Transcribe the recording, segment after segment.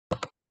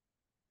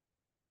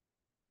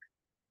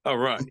All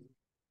right.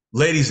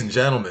 Ladies and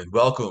gentlemen,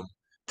 welcome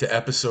to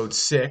episode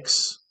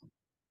 6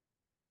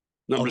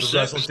 Number of the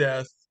six.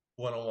 WrestleDeath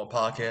one-on-one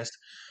podcast.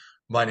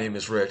 My name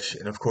is Rich,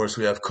 and of course,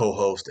 we have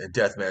co-host and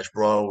deathmatch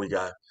bro. We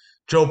got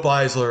Joe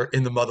Beisler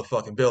in the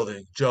motherfucking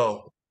building.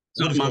 Joe, What's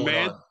what up, is my going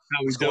man? on? How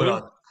we What's going doing?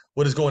 on?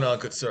 What is going on,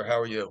 good sir? How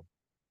are you?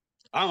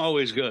 I'm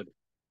always good.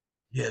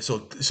 Yeah, so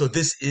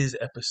this is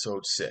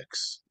episode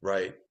 6,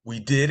 right? We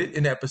did it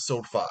in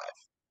episode 5.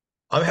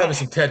 I'm having Oh,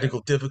 some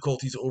technical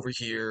difficulties over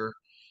here.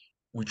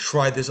 We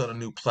tried this on a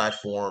new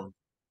platform,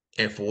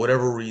 and for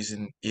whatever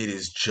reason, it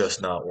is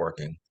just not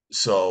working.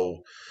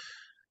 So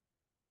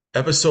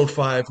episode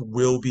 5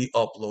 will be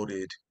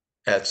uploaded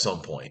at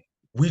some point.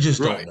 We just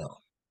don't right. know.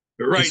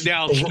 Right It's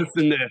now, it's right.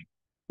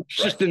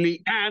 just in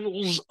the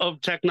annals of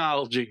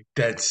technology.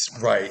 That's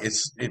right.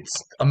 It's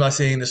I'm not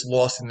saying it's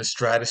lost in the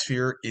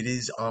stratosphere. It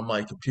is on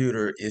my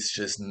computer. It's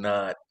just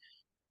not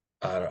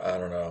I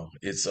don't know.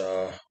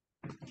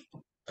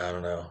 I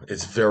don't know.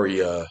 It's very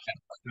No,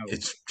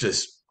 it's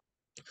just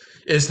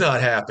it's not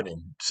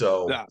happening.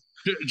 So no.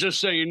 Just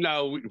so you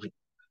know, we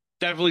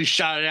definitely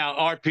shouted out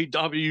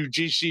RPW,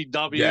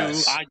 GCW,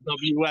 yes.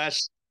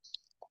 IWS,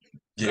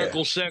 Yeah.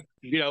 Circle Six.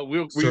 We Circle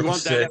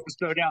want that Six.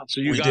 episode out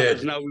so you We guys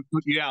did. know we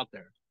put you out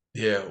there.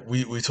 Yeah,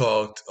 we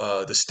talked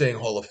the Sting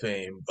Hall of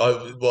Fame.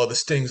 Well, the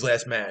Sting's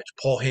last match,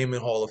 Paul Heyman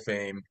Hall of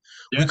Fame.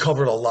 We Yep.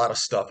 covered a lot of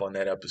stuff on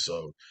that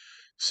episode,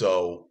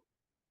 so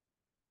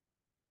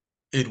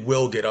it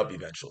will get up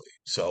eventually.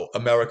 So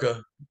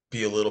America,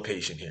 be a little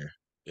patient here.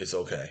 It's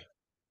okay.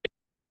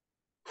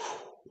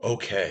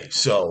 Okay,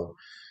 so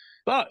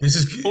But on this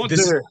is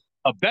to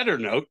a better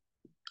note,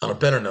 on a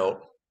better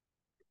note.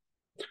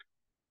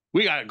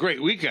 we got a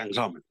great weekend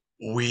coming.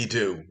 We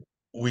do,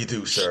 we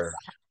do, sir.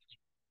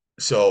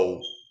 So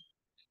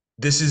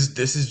this is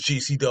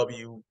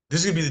GCW.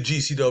 This is gonna be the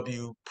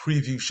GCW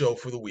preview show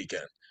for the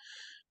weekend.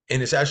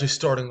 And it's actually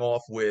starting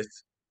off with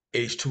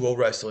H20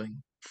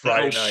 Wrestling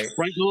Little Friday night.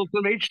 sprinkle of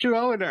some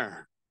H2O in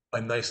there.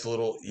 A nice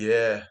little,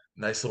 yeah,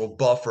 nice little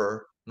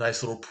buffer,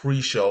 nice little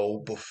pre-show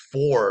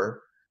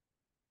before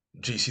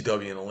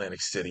GCW in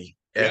Atlantic City,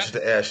 Yep. Ashes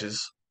to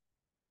Ashes,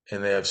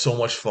 and they have so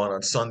much fun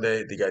on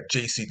Sunday. They got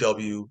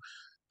JCW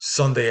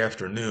Sunday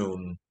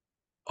afternoon.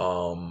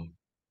 Um,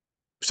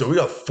 so we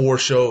got 4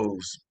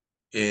 shows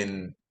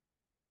in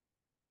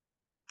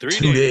 3 days.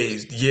 2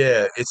 days.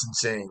 Yeah, it's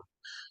insane.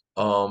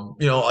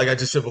 Like I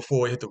just said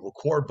before we hit the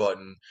record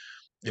button,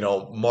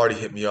 Marty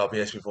hit me up.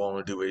 He asked me if I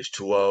want to do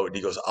H2O, and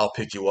he goes, "I'll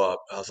pick you up."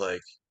 I was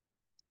like,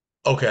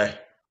 "Okay."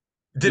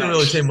 It didn't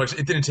really Nice. take much.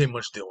 It didn't take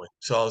much doing,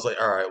 so I was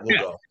like, "All right, we'll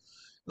Yeah. go."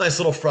 Nice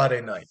little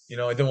Friday night, and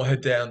then we'll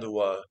head down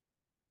to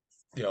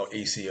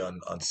AC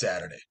on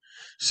Saturday. Yeah.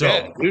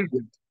 So Dude.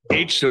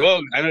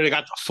 H2O. I know they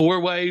got the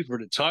four-way for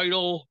the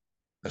title.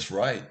 that's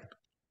right.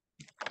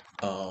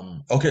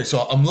 Okay, so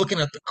I'm looking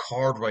at the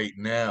card right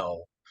now.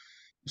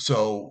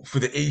 So for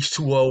the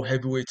H2O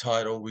heavyweight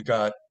title, we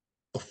got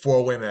a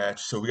 4-way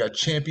match. So we got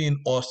champion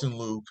Austin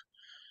Luke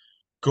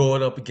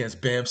going up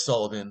against Bam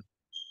Sullivan,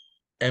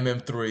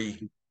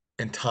 MM3,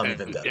 and Tommy And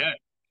Vendetta. yeah.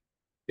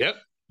 Yep.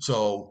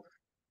 So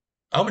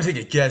I'm gonna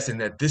take a guess in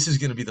that this is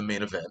gonna be the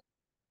main event,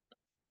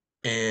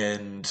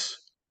 and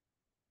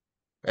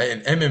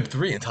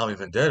MM3 and Tommy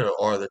Vendetta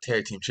are the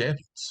tag team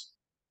champions.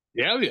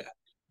 Yeah. Yeah.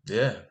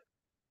 Yeah.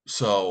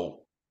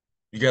 So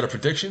you got a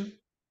prediction?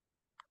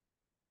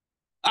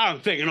 I'm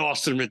thinking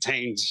Austin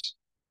retains.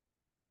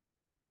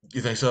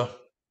 You think so?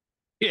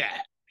 Yeah.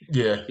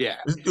 Yeah. Yeah.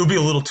 It would be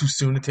a little too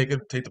soon to take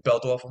the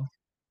belt off him.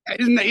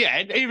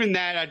 Yeah. Even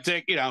that, I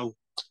think,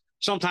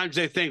 sometimes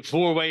they think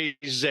four ways,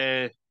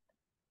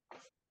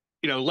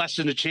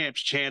 lessen the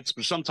champ's chance,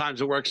 but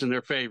sometimes it works in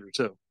their favor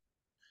too.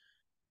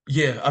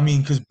 Yeah, I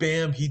mean, because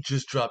Bam, he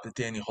just dropped the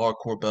Danny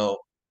Hardcore belt,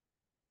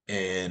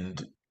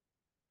 and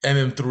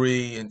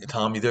MM3 and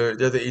Tommy, they're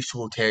the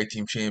H2O tag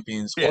team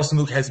champions. Yeah. Austin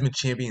Luke hasn't been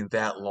champion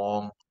that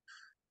long.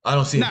 Nah, I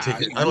don't see them like I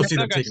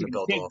taking said, the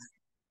belt off.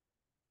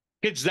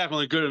 kid's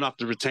definitely good enough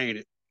to retain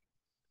it.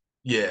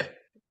 Yeah,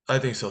 I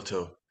think so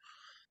too.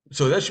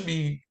 So that should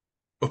be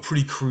a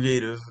pretty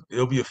creative.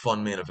 It'll be a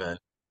fun main event.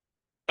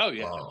 Oh,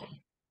 yeah. Um,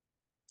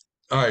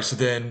 all right, so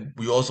then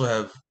we also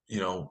have,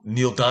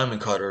 Neil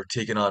Diamond Cutter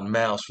taking on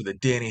Mouse for the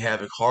Danny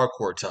Havoc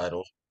Hardcore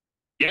title.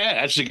 Yeah,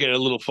 that should get a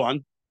little fun.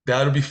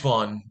 That'll be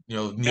fun.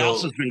 Mouse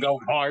Neil, has been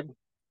going hard.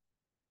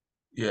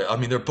 yeah, I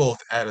mean they're both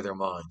out of their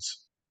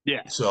minds.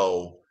 Yeah.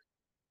 So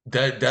Oh,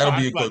 that'll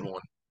be a good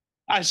one.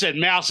 I said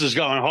Mouse is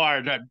going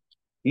hard.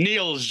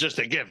 Neil is just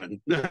a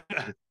given.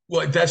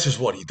 Well, that's just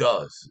what he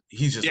does.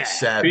 He's just a Yeah, he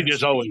savage.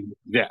 just always.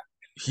 Yeah.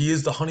 He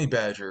is the honey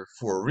badger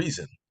for a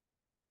reason.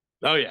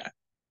 Oh yeah.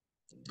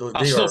 I'll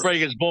They still are,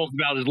 break his balls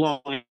about his long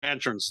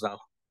entrance though.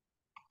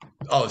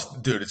 oh,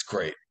 dude, it's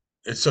great.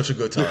 It's such a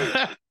good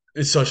time.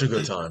 It's such a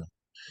good time.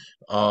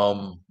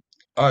 All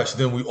right, so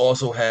then we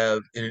also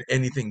have in an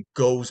anything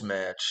goes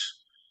match.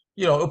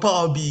 It'll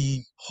probably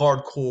be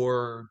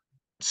hardcore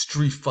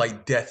street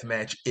fight death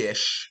match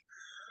ish.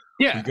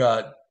 We Yeah.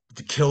 got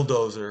the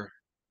Killdozer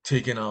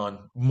taking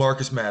on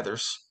Marcus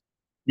Mathers.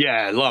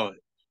 Yeah, I love it.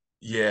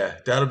 Yeah,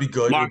 that'll be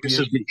good. It'll be Marcus in,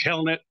 has been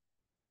killing it.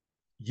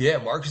 Yeah,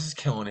 Marcus is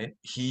killing it.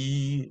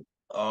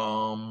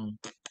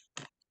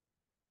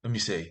 Let me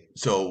see.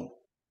 So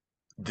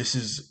this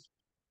is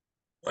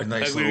a Like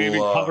nice we little.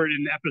 even covered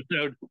in the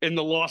episode, in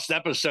the lost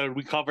episode,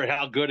 we covered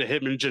how good of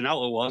him and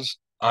Janela was.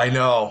 I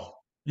know.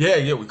 Yeah,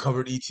 yeah. We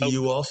covered So,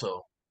 ETU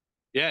also.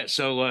 yeah,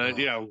 so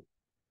Uh,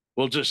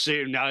 we'll just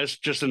see him now. It's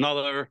just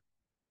another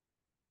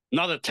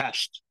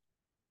test.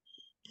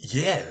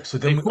 yeah. So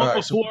They then, all fought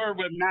right. So before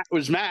when Matt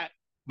was Matt,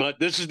 but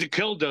this is the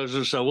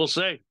Killdozer, so we'll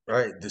see.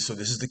 right. So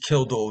this is the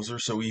Killdozer.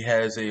 So he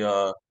has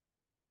a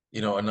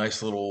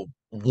nice little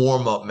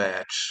warm up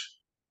match,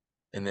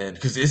 and then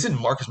because isn't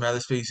Marcus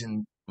Mathers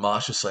facing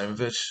Masha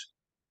Slamovich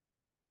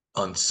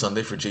on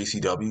Sunday for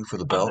JCW for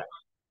the belt?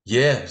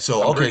 Yeah.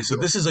 So I'm okay. pretty So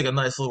sure. this is like a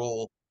nice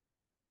little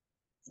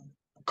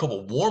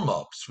couple warm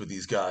ups for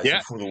these guys Yeah,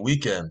 before the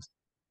weekend.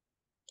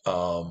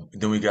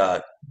 Then we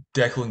got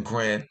Declan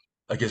Grant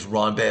against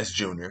Ron Bass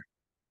Jr.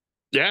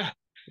 yeah,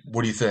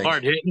 What do you think?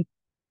 hard hitting.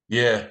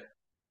 Yeah,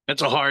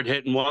 That's a hard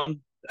hitting one.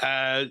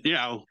 Uh, you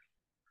know,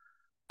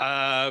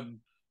 uh,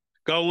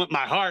 Going with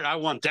my heart, I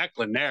want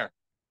Declan there.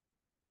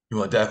 you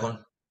want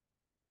Declan?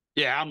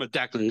 Yeah, I'm a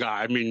Declan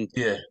guy. I mean,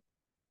 Yeah.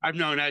 I've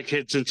known that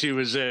kid since he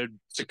was a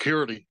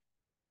security.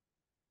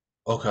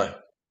 Okay.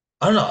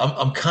 I don't know.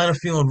 I'm kind of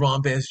feeling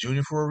Ron Bass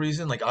Jr. for a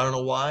reason. Like I don't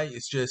know why.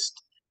 It's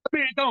just I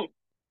mean,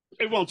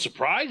 it won't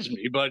surprise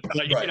me, but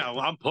right.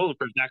 I'm pulling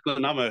for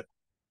Declan.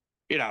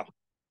 You know,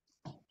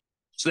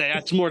 say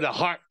that's more the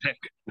heart pick.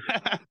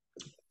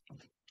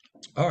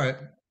 All right.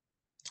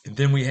 And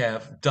then we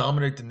have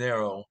Dominic De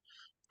Niro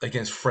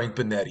against Frank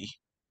Benetti.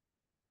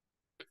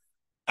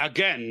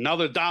 Again,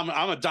 another Dom.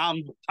 I'm a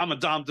Dom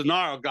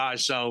Denaro guy,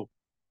 so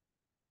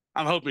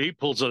I'm hoping he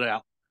pulls it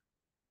out.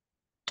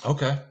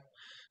 Okay.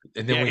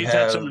 And then Yeah, we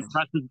have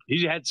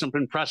He had some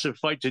impressive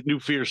fights at New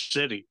Fear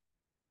City.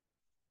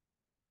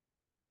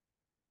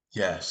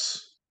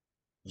 yes.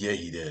 Yeah,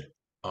 he did.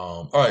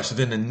 All right, so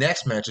then the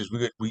next match is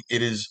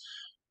it is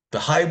the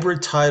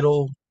hybrid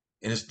title,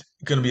 and it's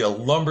going to be a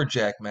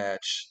lumberjack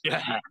match.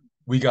 Yeah,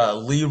 We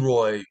got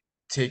Leroy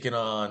taking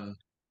on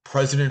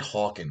President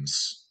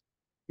Hawkins.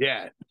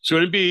 yeah. So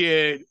it'd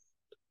be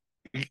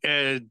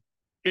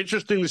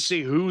interesting to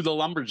see who the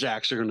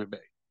lumberjacks are going to be.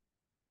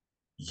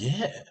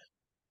 Yeah,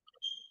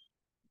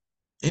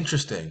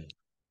 interesting.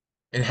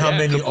 And how Yeah, it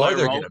many could play are a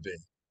there going role. to be?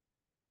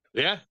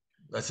 Yeah,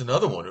 That's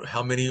another one.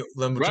 How many right.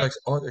 lumberjacks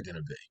are there going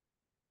to be?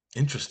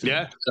 Interesting.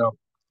 Yeah. So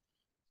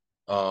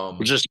we'll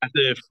Um, just have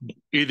to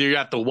either you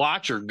have to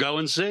watch or go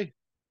and see.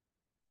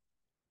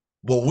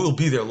 well, we'll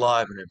be there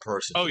live and in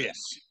person Oh for yeah,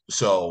 this.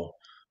 So,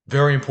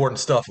 very important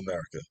stuff,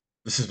 America.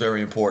 This is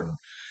very important.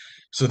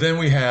 So then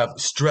we have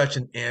Stretch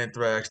and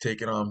Anthrax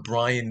taking on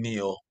Brian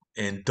Neal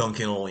and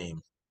Duncan Aleem.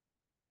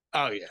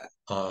 oh yeah,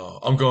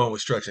 I'm going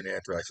with Stretch and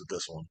Anthrax with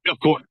this one. of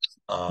course.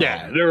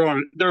 Yeah, Um, they're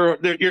on.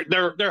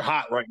 They're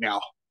hot right now.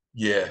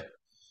 yeah,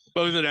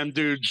 Both of them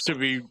dudes to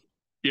be,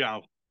 you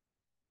know,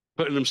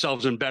 putting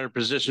themselves in better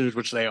positions,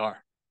 which they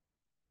are.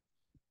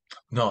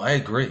 no, I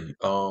agree.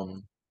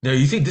 Now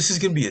you think this is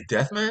going to be a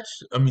death match?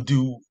 I mean,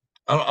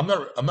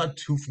 I'm not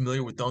too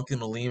familiar with Duncan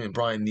Aleem and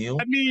Brian Neal.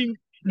 I mean,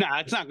 nah,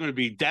 it's not going to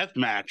be death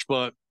match,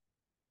 but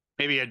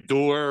maybe a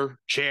door,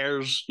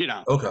 chairs,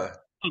 Okay,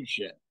 some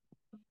shit.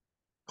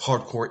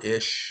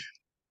 hardcore-ish.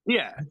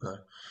 Yeah.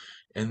 Okay,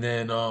 and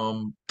then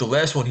the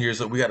last one here is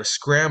that we got a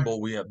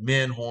scramble. We have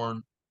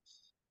Manhorn,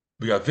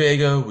 we got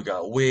Vega, we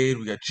got Wade,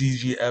 we got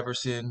Gigi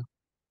Everson.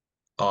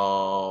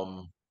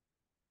 Um,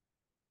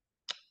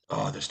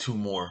 oh, there's two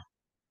more.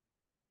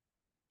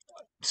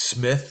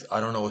 Smith, I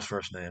don't know his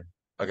first name.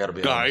 I got to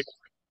be All right. honest.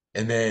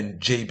 And then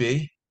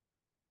JB,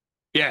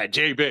 Yeah,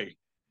 JB.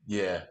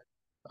 yeah.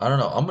 I don't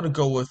know. I'm gonna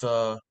go with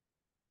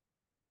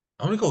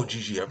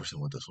Gigi Everson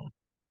with this one.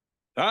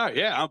 All right.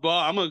 Yeah.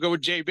 I'm going to go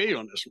with JB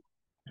on this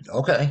one.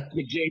 Okay. I'm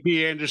a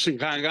JB Anderson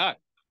kind of guy.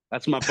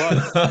 That's my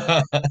buddy.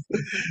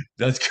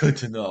 That's good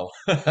to know.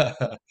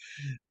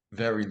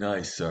 Very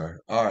nice, sir.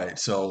 All right,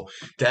 so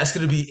that's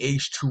gonna be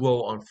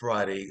H2O on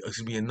Friday. It's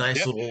gonna be a nice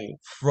Yep. little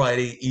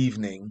Friday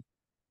evening.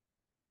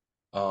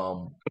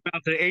 Out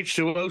to the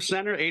H2O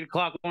Center, 8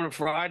 o'clock on a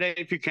Friday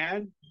if you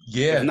can. If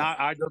Yeah, not,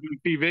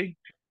 IWTV.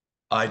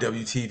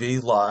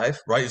 IWTV live,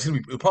 right?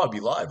 It'll probably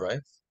be live, right?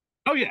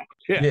 Oh, yeah.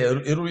 Yeah. Yeah,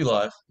 it'll be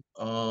live.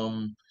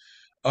 Um,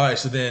 all right,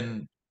 so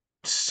then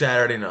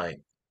Saturday night,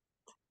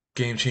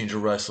 Game Changer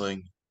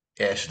Wrestling,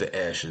 Ashes to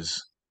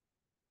Ashes,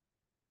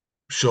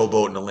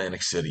 Showboat in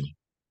Atlantic City.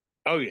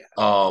 Oh, yeah.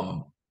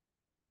 Um,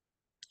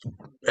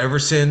 ever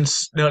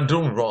since now,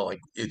 don't get me wrong, like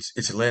it's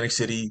Atlantic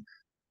City.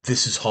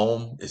 This is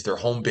home. It's their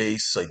home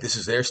base. Like this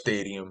is their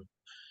stadium.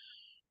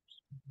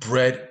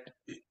 Brett,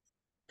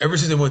 ever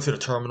since they went to the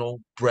terminal,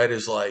 Brett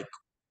is like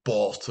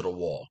balls to the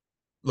wall.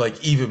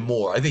 Like even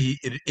more. I think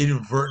it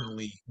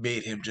inadvertently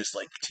made him just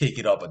like take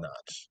it up a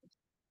notch,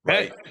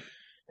 Hey, right?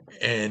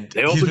 And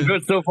they all been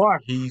good so far.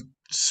 he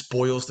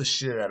spoils the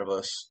shit out of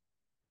us.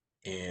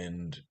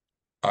 And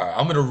all right,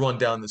 I'm gonna run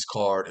down this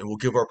card and we'll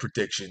give our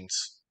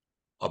predictions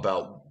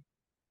about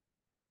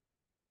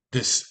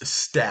this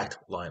stacked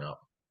lineup.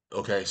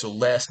 Okay, so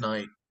last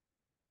night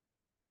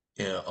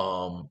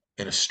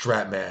in a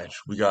strap match.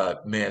 We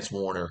got Mance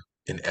Warner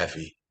and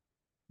Effie.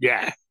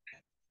 Yeah,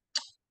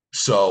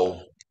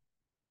 So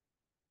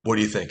what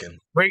are you thinking?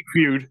 great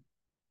feud.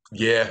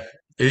 Yeah,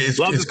 Love it's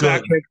the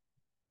fact good.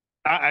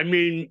 that I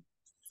mean,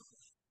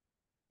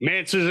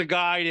 Mance is a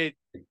guy that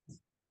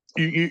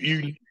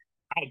you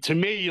to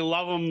me you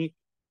love him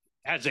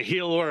as a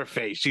heel or a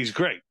face. He's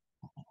great,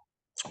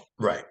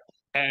 Right.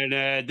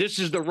 and this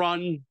is the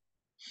run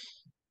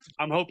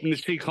I'm hoping to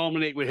see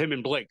culminate with him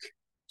and Blake.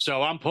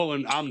 So I'm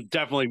pulling. I'm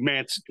definitely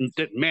Mance.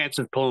 Mance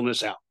is pulling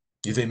this out.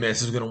 You think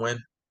Mance is going to win?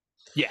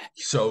 Yeah.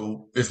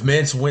 So if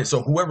Mance wins,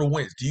 so whoever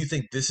wins, do you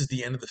think this is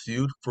the end of the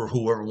feud for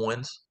whoever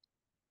wins?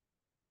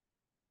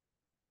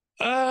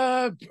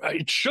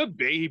 It should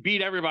be. He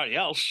beat everybody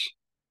else.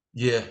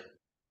 Yeah.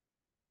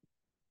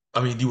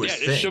 I mean, you would Yeah,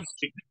 this think. should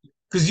be.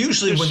 Because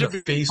usually This when the should be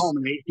the face,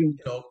 culmination.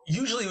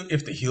 usually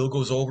if the heel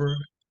goes over,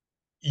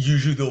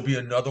 usually there'll be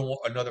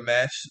another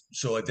match,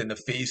 so like then the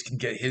face can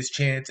get his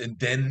chance, and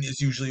then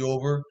it's usually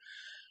over.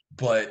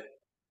 But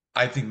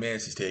I think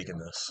Mance is taking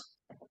this.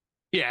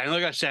 Yeah, and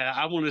like I said,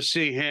 I want to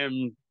see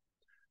him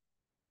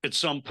at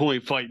some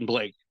point fighting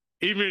Blake.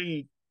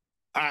 Even,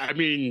 I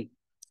mean,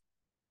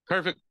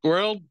 perfect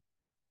world,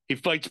 he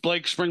fights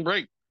Blake spring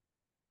break.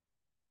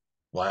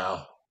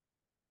 Wow.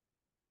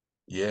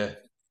 Yeah.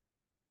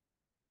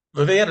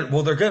 Well,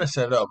 they're gonna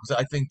set it up because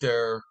I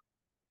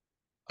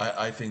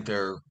think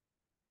they're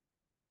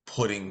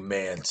putting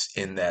Mance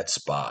in that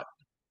spot.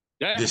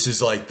 Yeah, This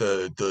is like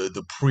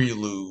the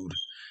prelude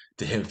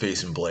to him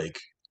facing Blake.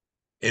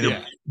 It'll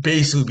yeah,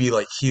 basically be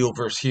like heel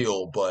versus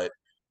heel, but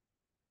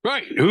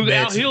right. Who Al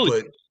Mance,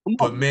 Healy? Come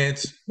but on,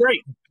 Mance,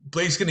 great.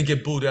 Blake's gonna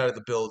get booed out of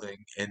the building,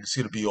 and it's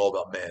gonna be all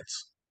about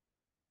Mance.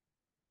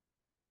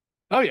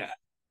 Oh yeah,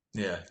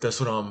 Yeah, that's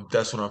what I'm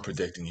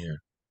predicting here.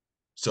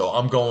 So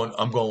I'm going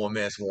with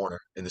Mance Warner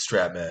in the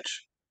strap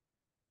match.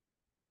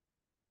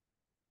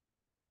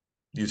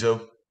 You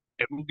too?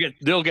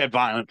 they'll get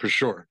violent for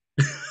sure.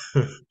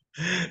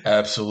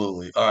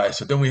 Absolutely. All right,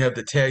 so then we have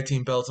the tag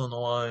team belts on the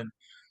line.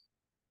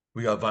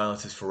 We got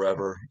Violence is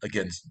Forever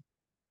against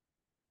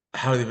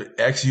how do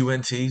they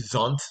XUNT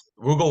Zunt.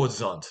 We'll go with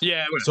Zunt.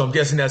 Yeah, So I'm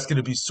guessing that's going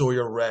to be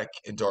Sawyer Wreck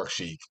and Dark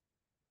Sheik.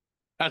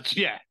 that's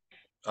yeah.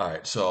 All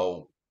right,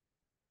 so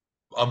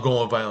I'm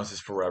going with Violence is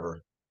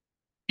Forever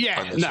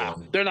Yeah, on this no,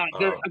 one. they're not.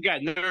 They're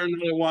again, they're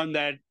another one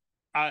that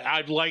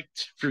I've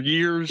liked for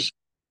years.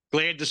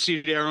 Glad to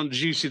see they're on the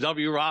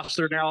GCW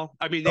roster now.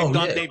 I mean, Oh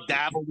yeah, they've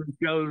dabbled in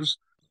shows,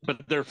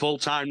 but they're full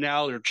time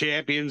now. They're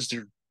champions.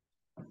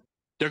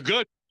 They're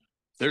good.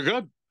 They're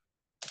good.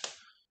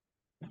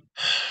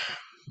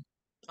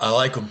 I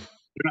like them.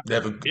 Yeah, They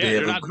have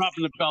they're a not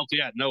dropping the belt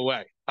yet. No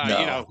way.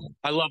 no.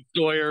 I love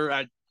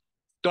Sawyer.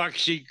 Dark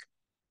Sheik.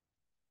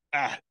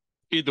 Uh,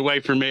 Either way,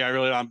 for me, I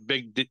really I'm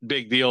big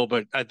deal.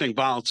 But I think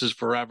Violence is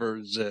Forever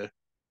is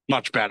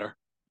much better.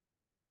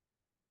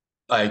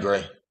 I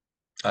agree.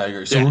 I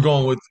agree. So Yeah, we're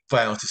going with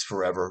Violence is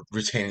Forever,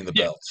 retaining the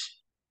yeah, belts.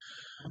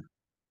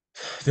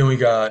 Then we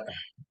got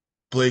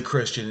Blake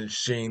Christian and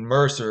Shane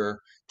Mercer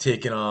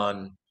taking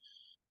on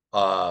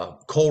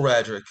Cole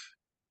Radrick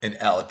and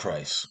Alec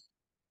Price.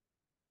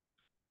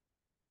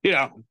 you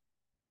know,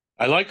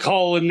 I like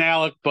Cole and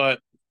Alec, but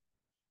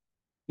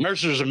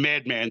Mercer's a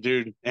madman,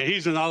 dude, and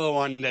he's another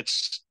one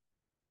that's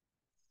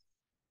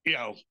you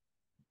know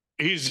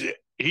he's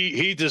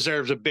he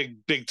deserves a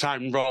big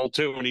time role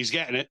too, and he's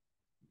getting it.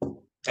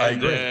 I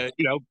And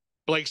agree.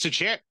 Blake's the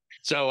champ,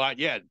 so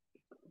yeah,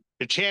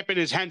 the champ and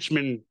his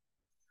henchmen,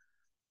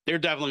 they're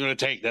definitely going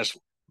to take this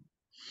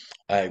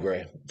one. I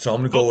agree. So I'm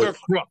gonna go Hook with or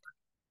crook.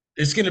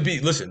 it's gonna be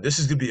listen, this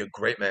is gonna be a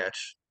great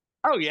match.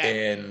 Oh yeah,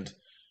 And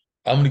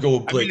I'm gonna go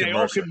with I mean Blake they and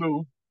all Mercer. can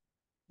move.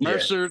 Yeah.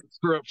 Mercer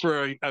for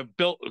a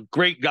built a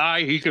great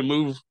guy, he can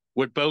move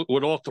with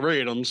all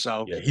three of them.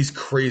 So Yeah, he's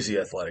crazy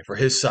athletic. For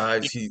his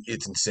size, he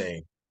it's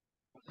insane.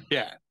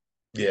 yeah,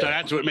 so Yeah,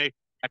 that's what makes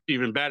it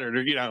even better.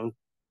 You're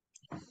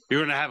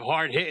going to have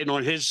hard hitting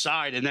on his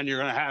side, and then you're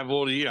going to have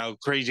all the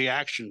crazy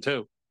action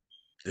too.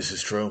 this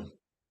is true.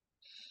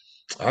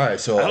 All right, I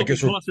so I hope he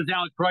guess we're tosses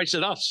Alec Price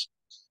at us.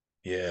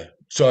 yeah.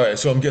 So all right,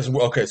 so I'm guessing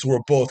okay, so we're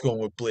both going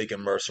with Blake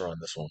and Mercer on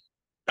this one.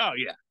 Oh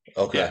yeah,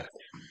 Okay.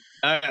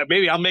 yeah.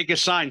 Maybe I'll make a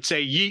sign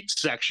say Yeet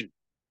section.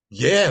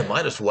 Yeah,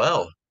 might as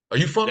well. Are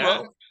you front Yeah,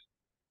 row?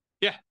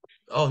 yeah,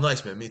 Oh,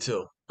 nice, man. Me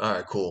too. All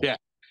right, cool. yeah.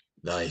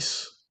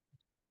 Nice.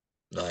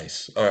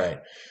 Nice. All right.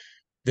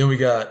 Then we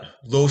got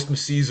Los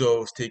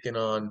Macizos taking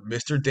on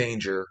Mr.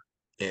 Danger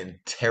and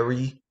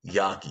Terry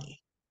Yaki.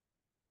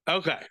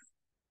 Okay.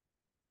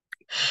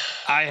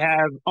 I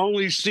have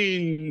only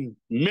seen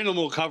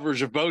minimal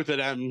coverage of both of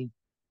them,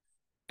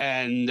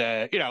 and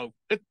you know,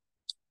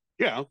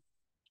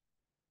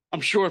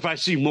 I'm sure if I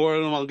see more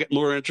of them, I'll get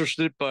more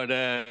interested. But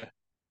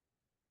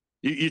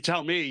you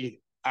tell me.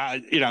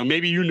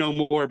 Maybe you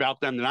know more about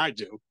them than I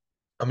do.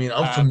 I mean,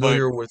 But I'm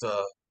familiar with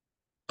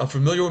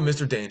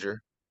Mr.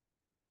 Danger.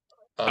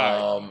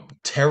 all right,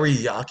 Terry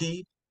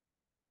Yaki,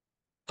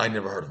 I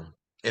never heard of him.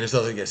 And it's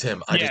nothing against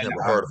him. I yeah, just never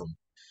no, heard of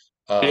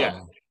him. yeah,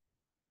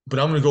 But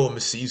I'm gonna go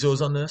with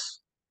Macizos on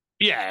this.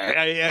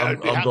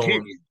 I'm how can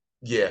going. you?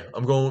 Yeah,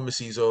 I'm going with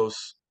Macizos.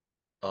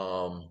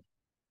 Um,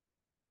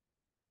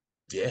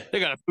 yeah, They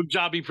got a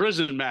Punjabi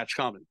prison match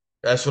coming.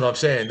 that's what I'm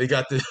saying. They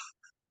got this.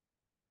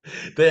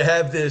 They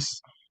have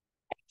this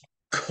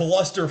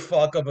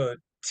clusterfuck of a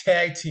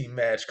tag team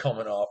match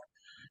coming up.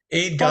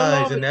 Eight I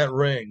guys love in it. that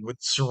ring with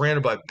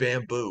surrounded by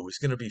bamboo. It's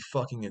gonna be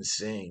fucking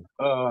insane.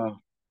 Uh,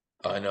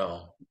 I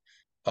know.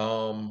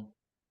 Um,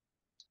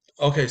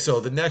 okay, so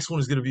the next one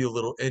is gonna be a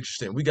little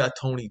interesting. We got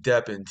Tony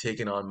Deppen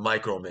taking on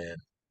Microman.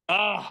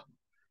 oh,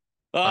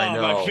 I my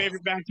know.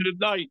 favorite match of the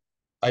night.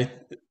 I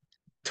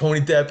Tony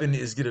Deppen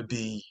is gonna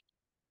be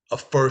a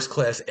first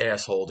class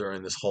asshole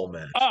during this whole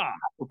match. Ah,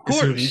 of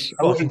It's gonna be course.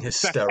 I fucking wouldn't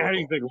expect hysterical.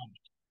 anything,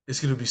 It's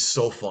gonna be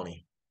so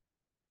funny.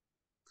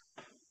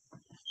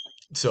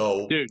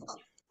 So dude.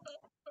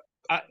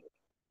 I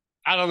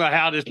I don't know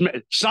how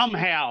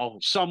somehow,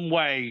 some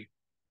way,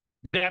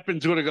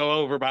 Deppen's going to go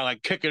over by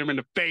like kicking him in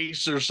the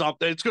face or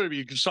something. It's going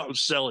to be something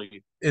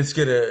silly. it's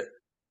gonna,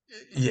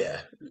 yeah.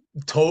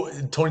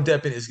 Tony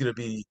Deppen is gonna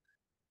be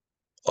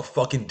a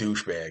fucking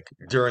douchebag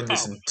during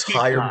this Oh, big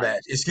entire time,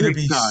 match. It's gonna big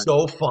be time.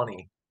 so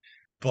funny.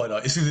 But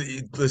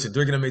listen,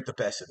 they're gonna make the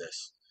best of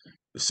this.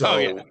 Oh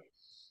yeah,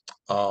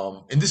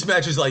 So, and this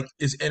match is like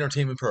is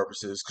entertainment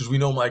purposes because we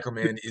know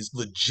Microman is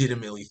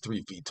legitimately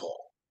 3 feet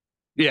tall.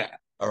 yeah,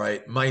 All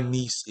right, my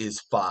niece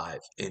is 5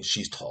 and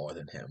she's taller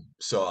than him.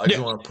 So I just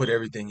yeah, want to put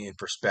everything in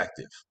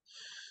perspective.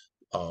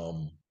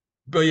 Um,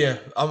 but yeah,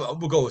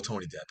 we'll go with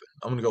Tony Deppen.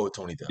 I'm gonna go with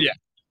Tony yeah, Deppen.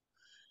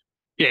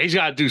 yeah. He's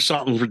got to do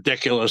something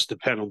ridiculous to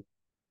pin him.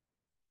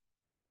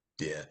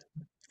 Yeah,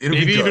 it'll be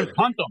Maybe even good.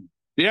 punt him.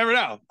 You never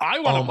know. I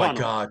want Oh to my punt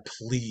him. God,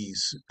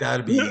 please,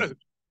 that'd be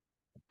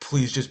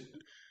please just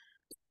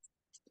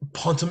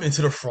punt him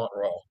into the front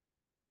row,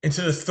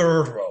 into the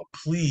third row,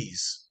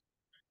 please.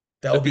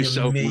 That would That'd be be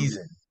so funny.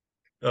 amazing.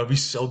 That would be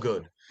so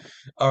good.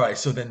 All right,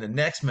 so then the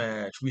next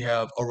match we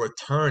have a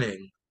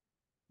returning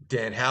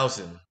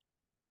Danhausen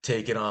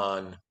taking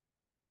on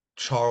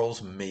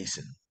Charles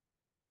Mason.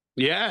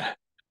 Yeah,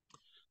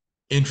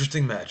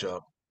 Interesting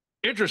matchup.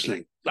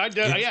 interesting. I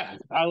do. It, Yeah,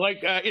 I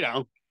like.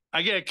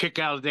 I get a kick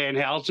out of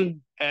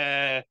Danhausen.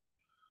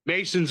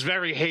 Mason's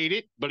very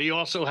hated, but he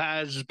also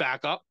has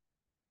backup.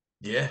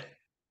 yeah.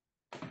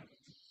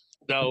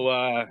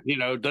 So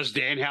does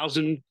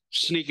Danhausen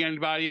sneak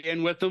anybody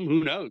in with him?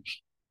 Who knows?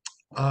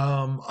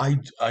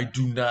 I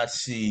do not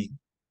see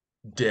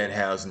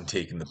Danhausen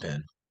taking the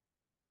pin.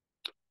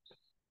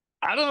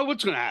 I don't know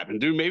what's going to happen,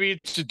 dude. Maybe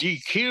it's a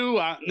DQ.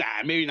 Nah,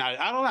 maybe not.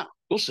 I don't know.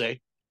 We'll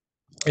see.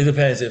 It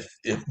depends if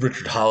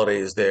Richard Holiday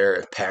is there,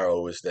 if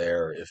Parrow is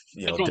there, if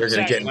That's what I'm they're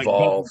going to get saying. Like,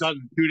 involved,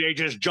 do they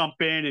just jump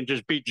in and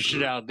just beat the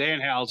shit out of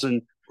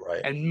Danhausen?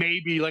 right? And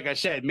maybe, like I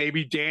said,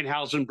 maybe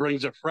Danhausen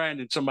brings a friend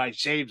and somebody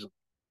saves him.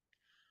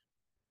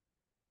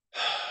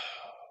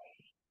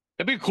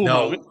 That'd be a cool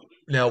Now, moment.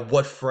 now,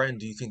 what friend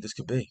do you think this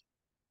could be?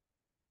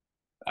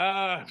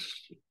 Uh,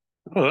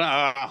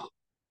 uh,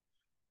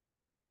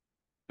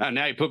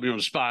 now you put me on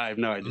the spot. I have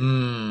no idea.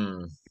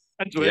 Mm,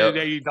 That's what yep.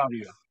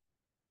 AEW.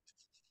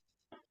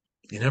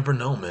 You never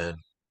know, man.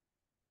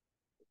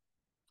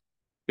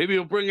 Maybe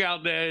he'll bring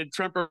out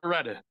Trent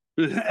Beretta.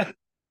 No,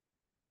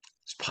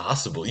 It's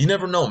possible. You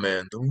never know,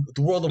 man.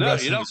 The world of you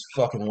wrestling don't. is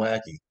fucking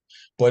wacky.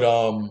 But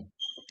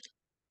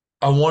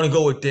I want to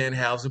go with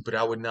Danhausen, but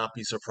I would not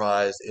be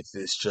surprised if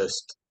it's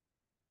just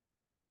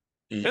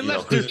Unless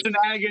there's because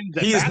shenanigans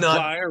that he is not.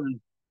 backfire.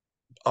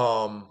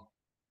 Um,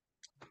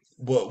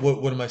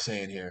 what am I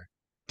saying here?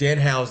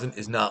 Danhausen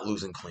is not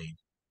losing clean.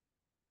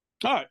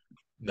 All right.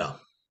 No,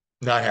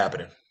 not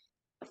happening.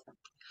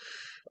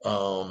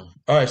 All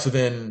right. So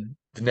then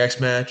the next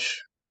match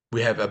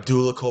we have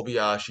Abdullah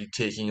Kobayashi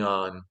taking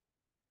on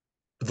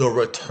the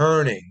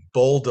returning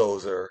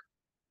bulldozer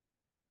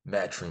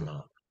Matt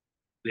Tremont.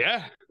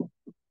 Yeah.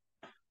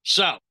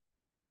 So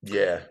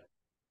Yeah,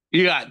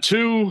 you got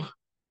two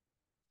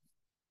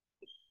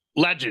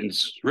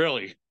legends,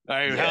 really.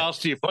 I mean, yeah. how else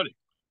do you put it?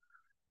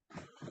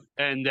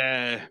 And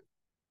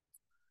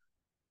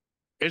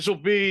this will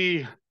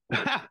be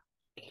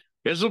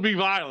this will be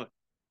violent.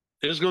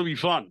 It's going to be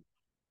fun.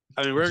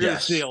 I mean,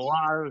 Yes.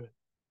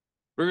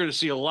 we're going to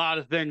see a lot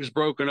of things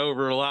broken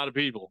over a lot of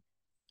people.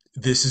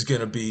 This is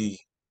going to be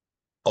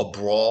a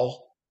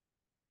brawl.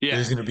 Yeah.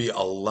 There's going to be a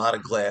lot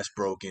of glass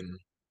broken.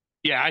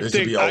 Yeah, There's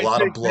going to be a I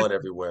lot of think blood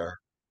everywhere.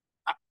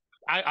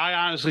 I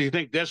honestly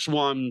think this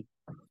one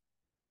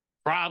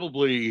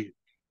probably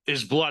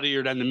is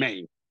bloodier than the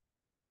main.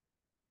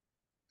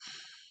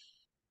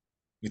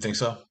 You think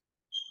so?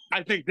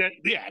 I think that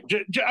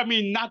I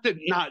mean, not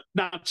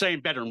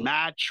saying better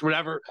match,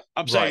 whatever.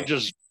 I'm saying Right.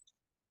 just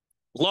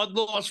blood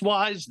loss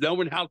wise,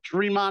 knowing how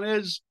Tremont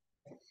is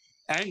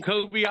and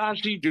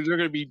Kobayashi, dude, they're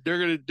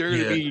gonna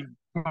Yeah. be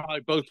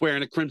probably both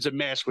wearing a crimson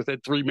mask within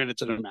 3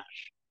 minutes of the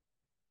match.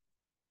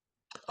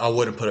 I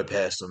wouldn't put it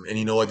past them. And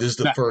you know what? This is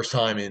the Nah, first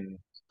time in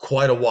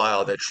quite a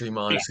while that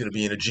Tremont yeah, is going to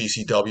be in a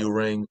GCW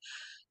ring.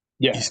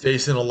 yeah, He's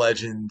facing a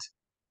legend.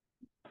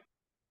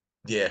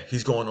 Yeah,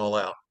 he's going all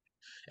out.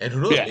 And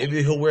who knows? yeah.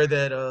 Maybe he'll wear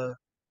that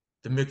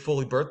the Mick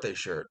Foley birthday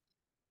shirt.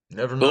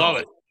 Never Love know.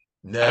 it.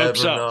 I hope Never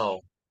so.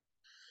 know.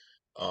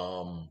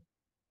 Um,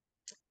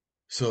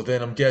 so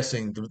then I'm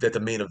guessing that the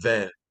main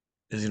event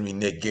is going to be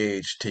Nick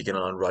Gage taking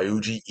on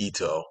Ryuji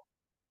Ito.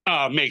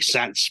 Makes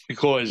sense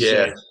because,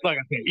 Yeah, like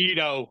I said,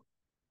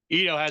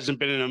 Ito hasn't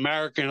been in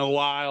America in a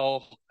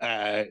while.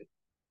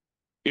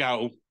 You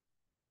know,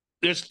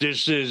 this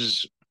this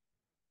is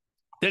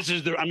this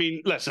is the. I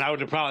mean, listen, I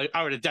would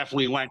have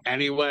definitely went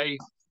anyway,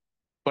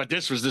 but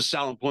this was the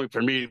selling point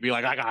for me to be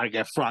like, I gotta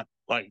get front.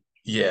 Like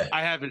yeah,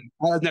 I've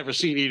never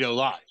seen Ito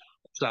live,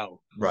 so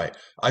right.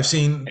 We've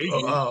seen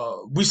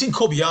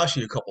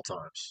Kobayashi a couple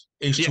times.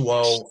 yes,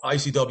 H20,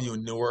 ICW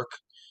in Newark.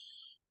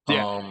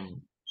 yeah,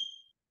 Um,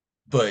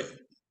 but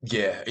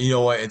yeah, you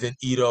know what? And then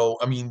Ito,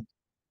 I mean,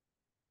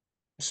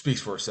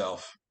 speaks for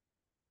itself.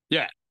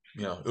 yeah,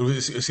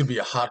 It's going to be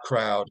a hot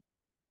crowd.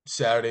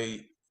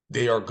 Saturday,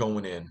 they are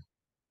going in.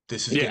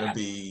 This is going to yeah.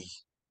 be,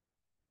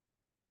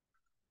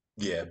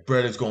 yeah,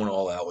 Brett is going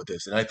all out with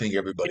this, and I think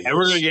everybody Yeah,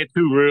 we're gonna is. get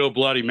two real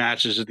bloody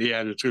matches at the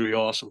end. It's gonna be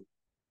awesome.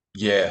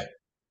 Yeah,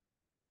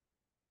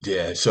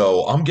 yeah.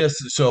 So I'm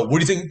guessing. So what do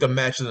you think the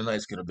match of the night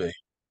is going to be?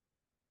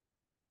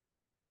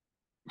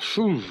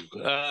 Phew.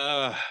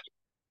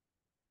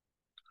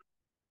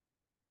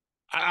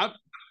 I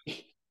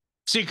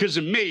see, because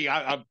of me,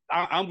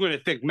 I'm going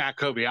to think Matt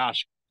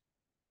Kobayashi.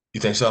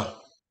 You think so?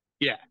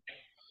 Yeah.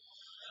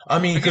 I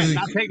mean, Again, because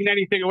not taking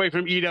anything away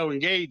from Ito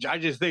and Gage. I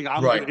just think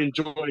I'm right, going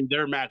to enjoy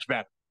their match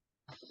better.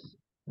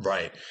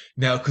 right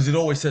now, because it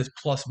always says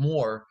plus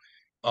more,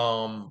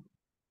 um,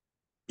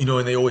 and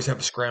they always have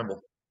to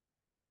scramble.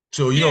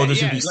 So Yeah,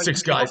 there's gonna yeah. be Like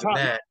six I'll guys in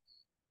probably, that.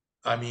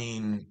 I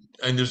mean,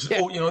 and yeah, there's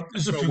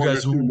a throw few one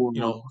guys or two who, more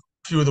on.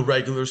 few of the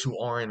regulars who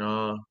aren't,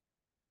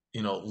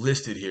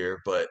 listed here,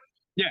 but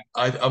Yeah.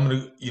 I'm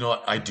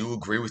gonna, I do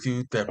agree with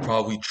you that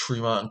probably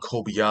Tremont and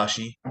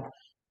Kobayashi,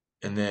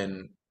 and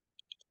then,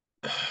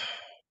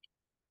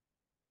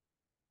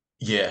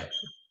 yeah,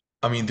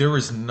 I mean, there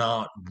is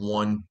not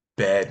one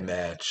bad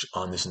match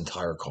on this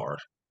entire card.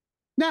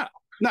 No,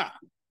 no,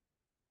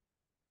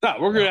 no.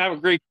 We're going No. to have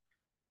a great.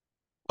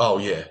 Oh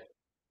yeah,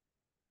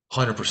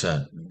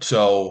 100%.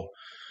 So,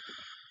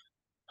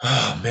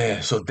 oh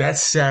man, so that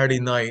Saturday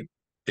night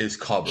is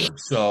covered.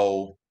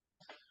 So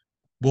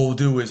what we'll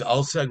do is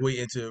we'll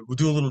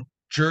do a little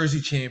Jersey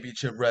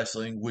Championship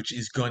Wrestling, which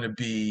is going to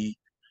be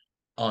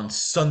on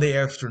Sunday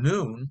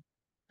afternoon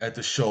at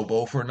the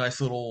Showboat for a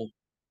nice little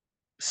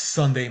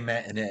Sunday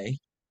matinee.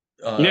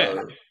 Yeah.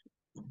 Uh,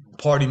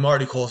 Party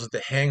Marty calls it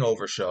the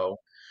hangover show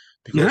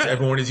because Yeah.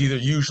 everyone is either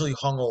usually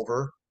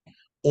hungover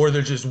or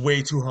they're just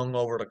way too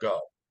hungover to go,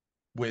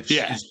 which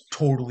Yeah. is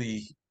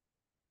totally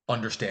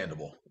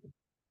understandable.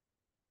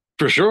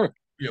 For sure.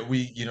 Yeah,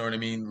 you know what I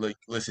mean? Like,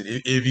 listen,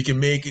 if you can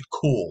make it,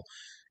 cool.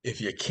 If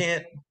you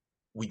can't,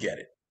 we get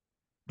it.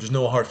 There's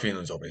no hard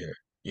feelings over here,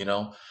 you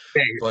know?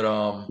 Hey, But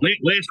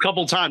last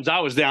couple times I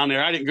was down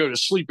there, I didn't go to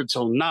sleep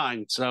until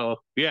 9. So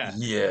yeah.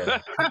 yeah,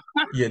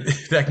 yeah,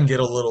 that can get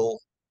a little,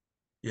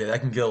 yeah,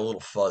 that can get a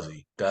little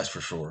fuzzy. That's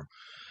for sure.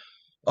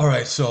 All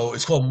right, so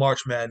it's called March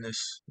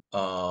Madness.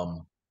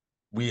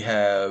 We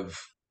have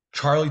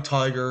Charlie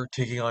Tiger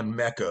taking on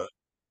Mecca.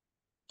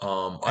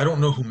 I don't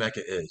know who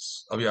Mecca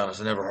is. I'll be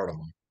honest, I never heard of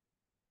him.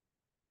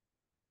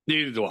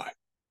 Neither do I.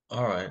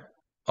 All right.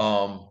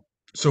 Um,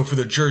 so for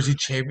the Jersey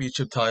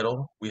Championship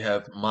title, we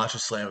have Masha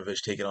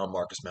Slamovich taking on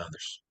Marcus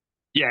Mathers.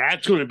 Yeah,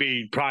 that's going to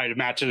be probably the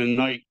match of the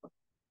night.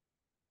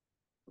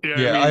 You know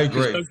what I Yeah, I mean?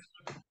 Because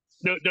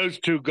agree. those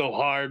two go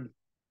hard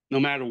no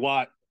matter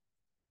what.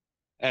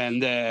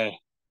 And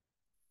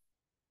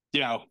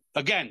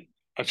again,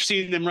 I've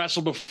seen them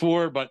wrestle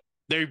before, but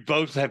they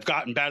both have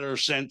gotten better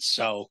since.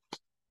 So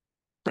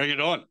bring it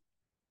on.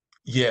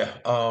 Yeah,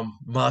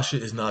 Masha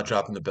is not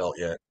dropping the belt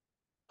yet.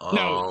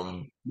 No,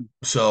 Um,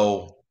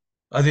 so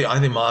I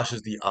think Masha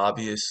is the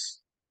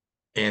obvious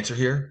answer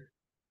here.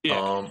 yeah,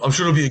 I'm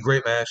sure it'll be a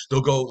great match.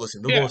 They'll go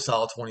yeah, a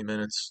solid 20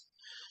 minutes,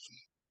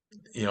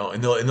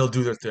 and they'll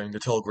do their thing. They'll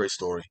tell a great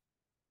story.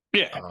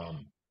 yeah,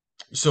 Um,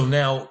 so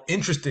now,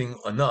 interesting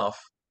enough,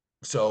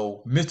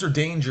 so Mr.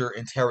 Danger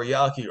and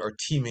Teriyaki are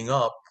teaming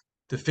up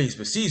to face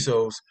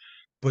Vasisos,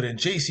 but in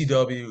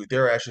JCW,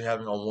 they're actually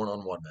having a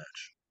one-on-one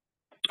match.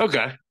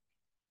 okay,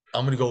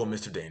 I'm gonna go with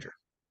Mr. Danger.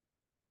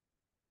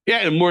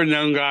 yeah. The more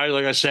known guy,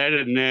 like I said,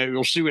 and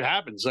we'll see what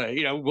happens.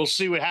 We'll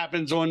see what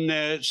happens on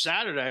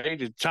Saturday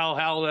to tell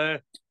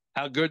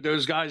how good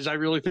those guys I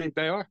really think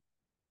they are.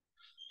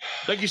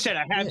 Like you said,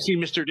 I have Yeah, seen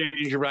Mr.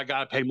 Danger, but I got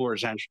to pay more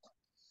attention.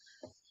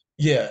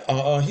 yeah.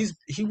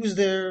 He was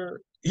there.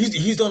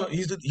 He's done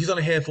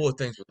a handful of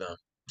things with them.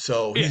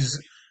 So Yeah,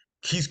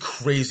 he's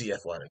crazy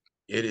athletic.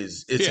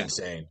 It's yeah.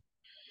 insane.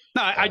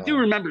 No, I do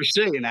Um, remember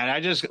seeing that. I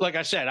just, like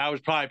I said, I was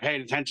probably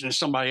paying attention to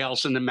somebody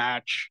else in the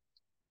match.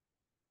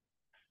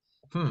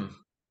 hmm.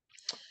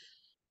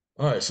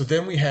 All right. So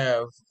then we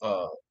have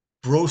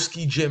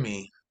Broski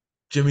Jimmy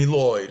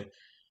Lloyd,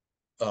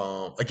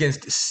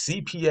 against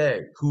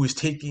CPA, who is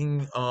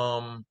taking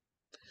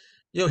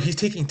he's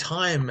taking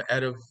time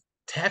out of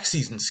tax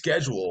season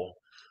schedule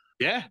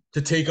Yeah,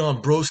 to take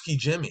on Broski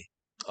Jimmy.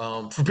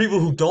 For people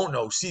who don't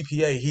know,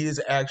 CPA, he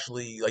is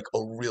actually like a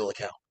real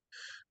account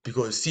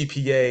because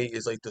CPA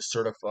is like the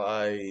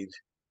certified.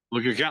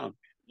 Look, you're counting.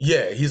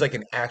 Yeah, he's like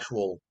an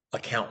actual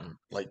accountant.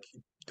 Like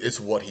it's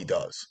what he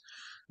does.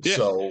 Yeah.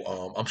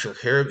 So I'm sure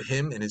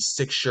him and his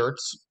 6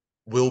 shirts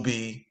will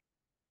be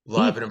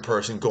live and in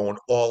person, going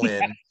all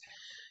in.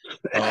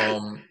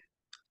 Um,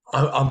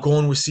 I'm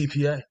going with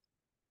CPA.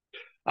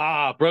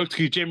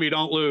 Broski Jimmy,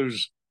 don't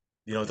lose.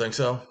 You don't think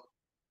so?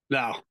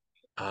 No,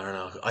 I don't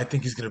know. I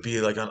think he's gonna be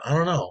like I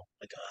don't know.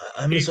 Like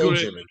I miss he's old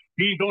gonna Jimmy.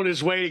 he's on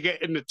his way to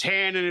getting the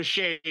tan and a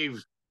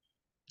shave.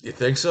 You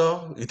think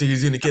so? You think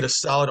he's gonna get a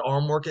solid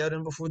arm workout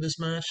in before this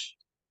match?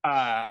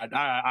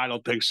 I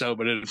don't think so,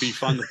 but it'd be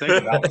fun to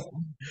think about.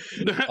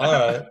 All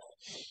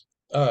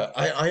right.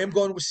 I am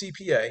going with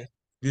CPA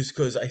just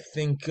because I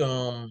think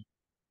I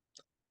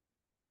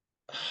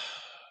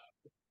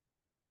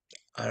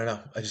don't know.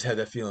 I just had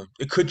that feeling.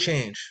 It could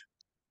change,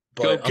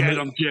 Go but I'm get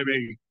gonna him,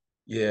 Jimmy.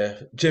 yeah.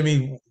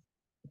 Jimmy,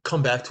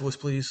 come back to us,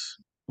 please.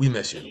 We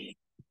miss you.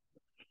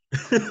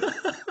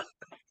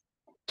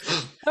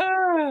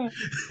 Ah,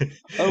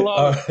 I love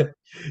All it. right.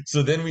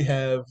 So then we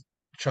have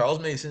Charles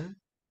Mason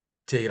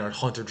taking on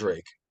Hunter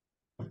Drake.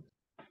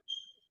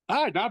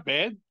 Not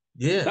bad.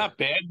 Yeah. Not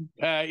bad.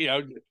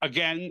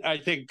 Again, I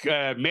think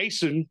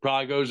Mason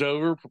probably goes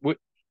over with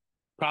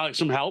probably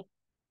some help.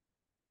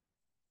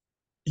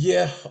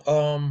 Yeah.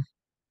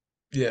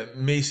 Yeah,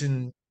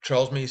 Mason,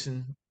 Charles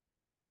Mason,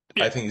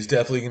 I Yeah, think he's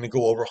definitely going to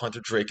go over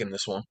Hunter Drake in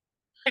this one.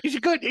 he's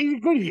a good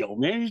heel,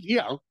 man.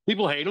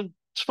 People hate him.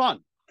 It's fun.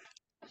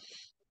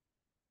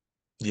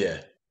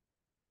 Yeah,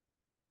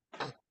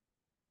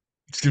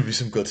 it's going to be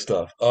some good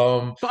stuff.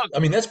 Fuck. I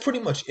mean, that's pretty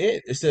much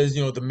it. It says,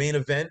 the main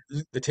event,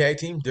 the tag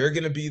team, they're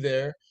going to be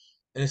there.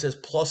 And it says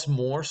plus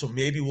more, so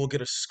maybe we'll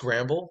get a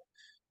scramble.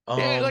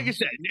 Yeah, like I Um,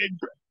 said,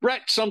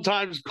 Brett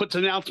sometimes puts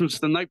announcements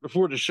the night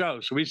before the show,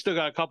 so we still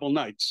got a couple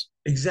nights.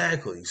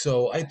 exactly.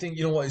 So I think,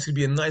 you know what, it's going to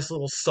be a nice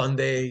little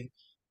Sunday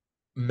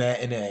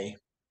matinee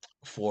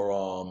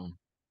for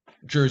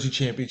Jersey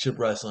Championship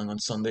Wrestling on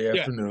Sunday Yeah,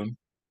 afternoon.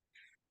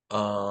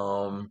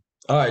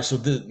 All right, so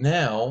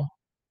now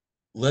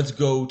let's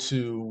go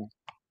to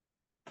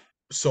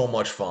so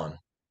much fun.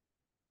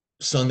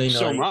 Sunday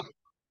so night. much.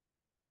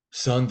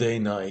 Sunday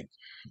night.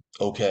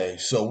 Okay,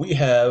 so we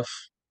have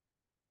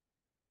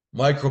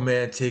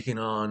Microman taking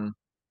on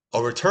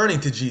returning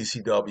to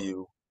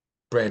GCW,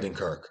 Brandon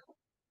Kirk.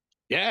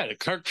 Yeah, the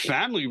Kirk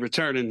family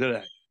returning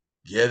today.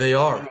 Yeah, they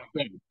Oh are. my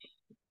goodness,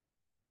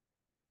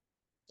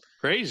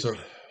 crazy. So, so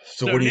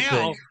So what do you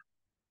think?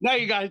 now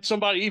you got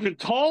somebody even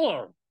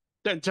taller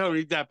than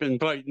Tony Deppen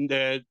fighting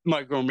the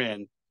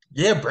Microman.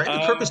 Yeah,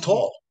 Brandon Kirk is Um,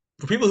 tall.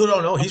 For people who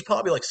don't know, he's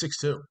probably like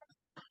 6'2".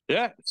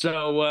 yeah.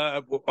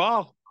 So,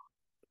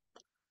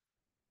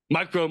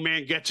 Micro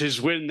Man gets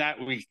his win that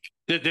week,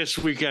 this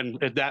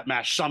weekend at that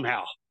match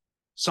somehow,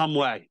 some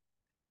way.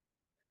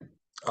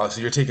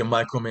 So you're taking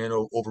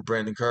Microman over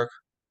Brandon Kirk?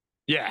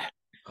 Yeah.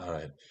 All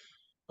right.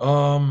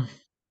 Um,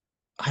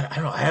 I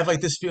don't know. I have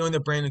like this feeling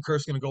that Brandon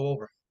Kirk's going to go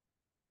over.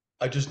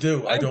 I just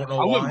do. I Hey, don't know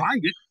I wouldn't why.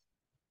 mind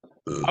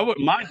it. I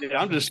wouldn't mind it.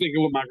 I'm just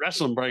thinking with my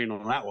wrestling brain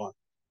on that one.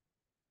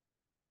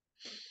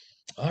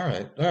 All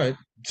right, all right.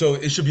 So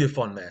it should be a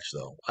fun match,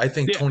 though. I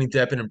think Yeah. Tony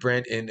Deppen and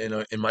Brand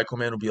and Michael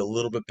Mann will be a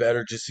little bit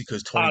better, just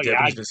because Tony Oh, Deppen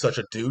yeah. has been such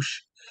a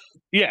douche.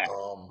 Yeah.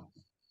 Um,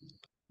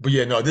 but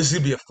yeah, no, this is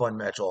gonna be a fun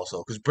match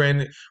also because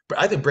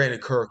I think Brandon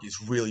Kirk is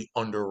really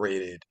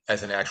underrated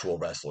as an actual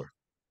wrestler.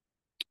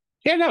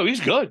 Yeah, no, he's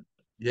good.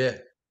 Yeah.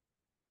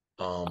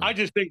 I Um,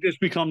 just think this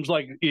becomes,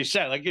 like you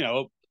said, like,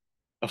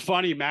 a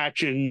funny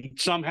match and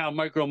somehow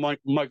Micro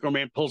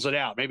Man pulls it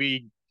out.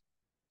 Maybe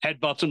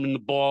headbutts him in the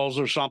balls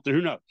or something.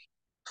 Who knows?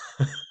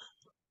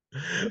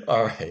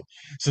 all right.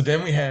 So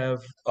then we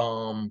have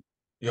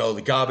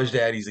the Garbage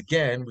Daddies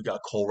again. We got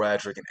Cole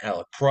Radrick and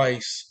Alec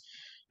Price.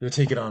 They're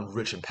taking on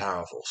Rich and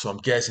Powerful. So I'm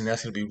guessing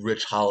that's gonna be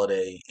Rich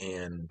Holiday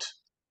and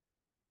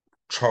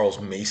Charles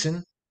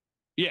Mason.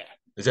 Yeah.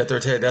 Is that their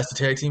tag? That's the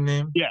tag team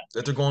name Yeah.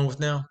 that they're going with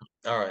now.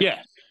 All right.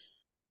 Yeah.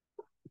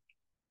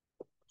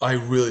 I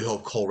really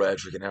hope Cole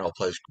Radrick and Alec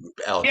Yeah. Price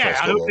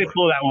I go hope they over.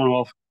 pull that one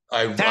off.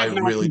 I Tag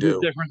really matches is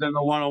do. different than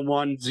the one on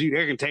ones. They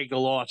can take the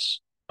loss.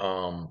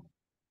 Um,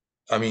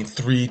 I mean,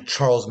 3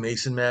 Charles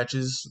Mason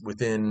matches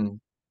within.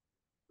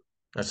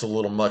 That's a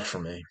little much for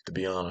me, to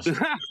be honest.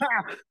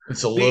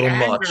 It's a The little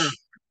much. anger.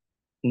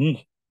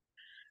 Mm,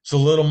 It's a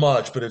little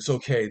much, but it's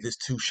okay. This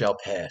too shall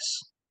pass.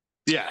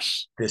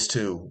 yes. This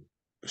too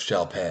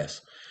shall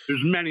pass.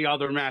 There's many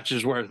other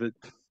matches worth it.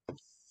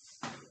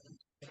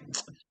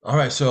 All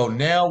right. So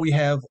now we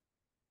have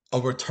a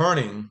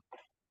returning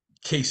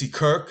Casey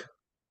Kirk,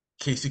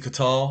 Casey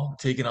Catal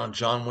taking on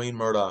John Wayne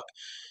Murdoch.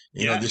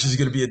 This Yes. is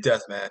going to be a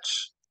death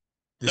match.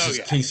 This Oh, is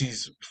yeah.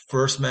 Casey's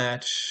first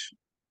match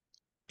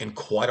in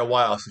quite a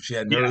while since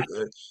Yeah.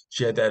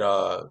 she had that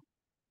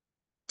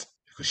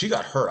 'cause she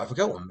got hurt. I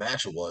forgot what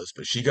match it was,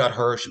 but she got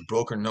hurt. She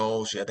broke her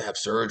nose. She had to have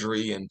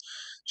surgery, and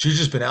she's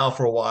just been out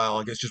for a while.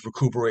 I guess just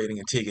recuperating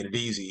and taking it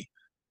easy.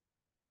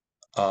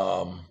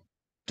 Um,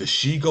 does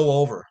she go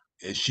over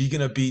Is she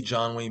gonna beat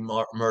John Wayne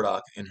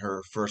Murdoch in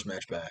her first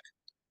match back?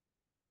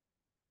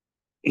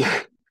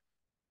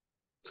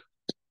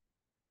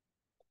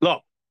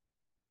 Look,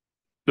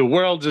 the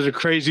world is a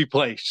crazy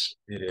place.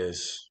 It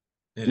is.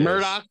 It is.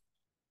 Murdoch,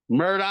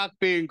 Murdoch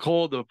being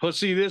called a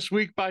pussy this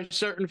week by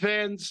certain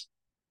fans.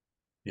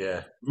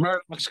 Yeah.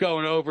 Murdoch's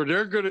going over.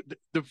 They're gonna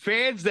the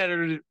fans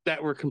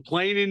that were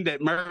complaining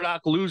that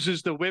Murdoch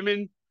loses to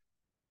women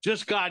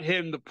just got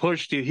him the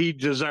push that he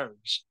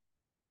deserves.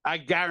 I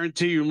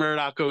guarantee you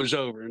Murdoch goes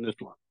over in this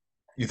one.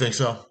 You think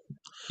so?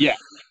 Yeah.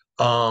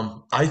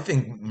 I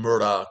think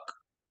Murdoch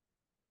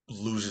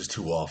loses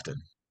too often,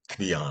 to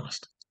be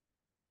honest.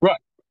 Right.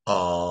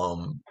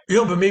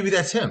 But maybe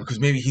that's him because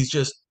maybe he's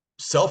just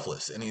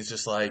selfless and he's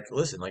just like,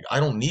 listen, like I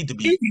don't need to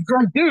He's be a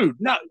great dude.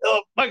 No,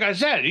 like I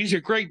said, he's a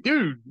great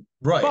dude.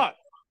 right. But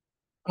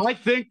I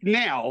think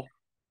now,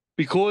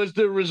 because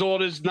the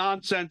result is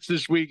nonsense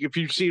this week, if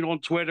you've seen on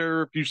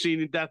Twitter, if you've seen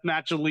in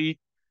Deathmatch Elite,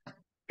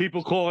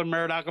 people calling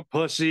Murdoch a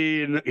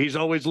pussy and he's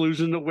always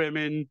losing to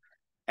women.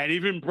 And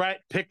even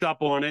Brett picked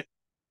up on it.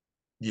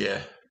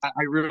 Yeah. I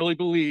really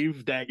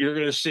believe that you're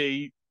going to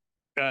see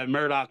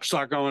Murdoch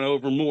start going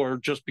over more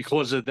just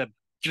because of that,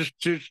 just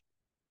to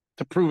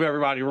prove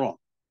everybody wrong.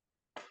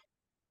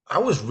 I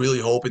was really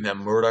hoping that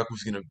Murdoch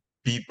was gonna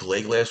beat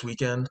Blake last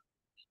weekend,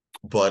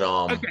 but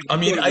Okay, I I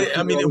mean, thought it was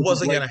I too mean, it early for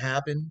wasn't Blake. gonna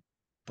happen,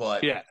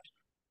 but Yeah,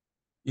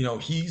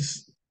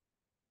 he's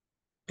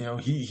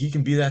he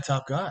can be that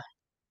top guy.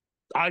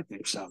 I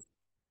think so.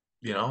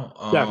 You know,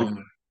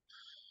 Definitely.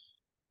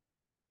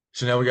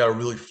 so now we got a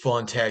really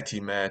fun tag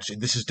team match,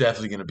 and this is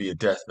definitely gonna be a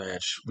death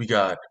match. We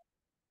got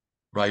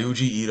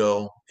Ryuji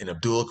Ito and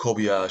Abdullah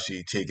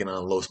Kobayashi taking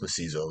on Los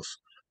Macizos.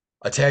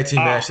 A tag team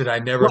Oh, match that I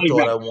never funny thought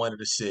match. I wanted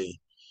to see.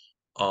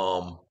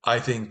 I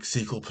think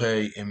Cyclope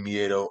and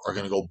Miedo are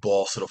gonna go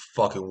balls to the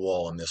fucking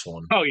wall in this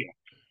one. Oh yeah,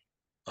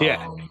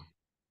 yeah, Um,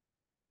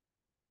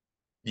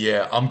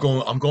 yeah, I'm going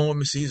with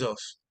Macizos.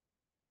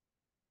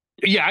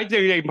 yeah. I think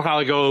they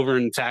probably go over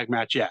in the tag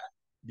match. Yeah,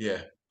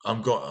 Yeah,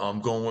 I'm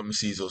going with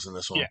Macizos in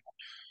this yeah.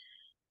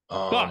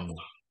 one. But Um,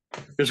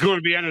 it's going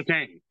to be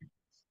entertaining.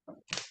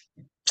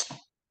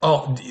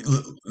 oh,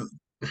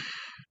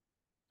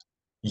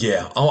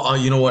 yeah.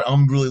 You know what?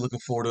 I'm really looking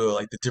forward to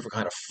like the different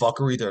kind of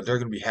fuckery that they're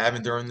going to be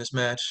having during this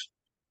match.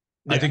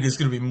 I Yeah, think it's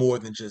going to be more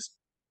than just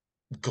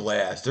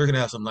glass. They're going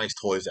to have some nice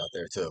toys out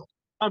there too.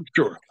 I'm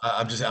sure.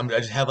 I just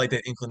have like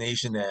that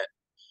inclination that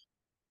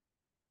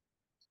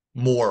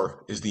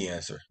more is the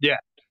answer. Yeah.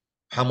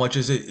 How much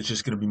is it? It's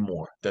just going to be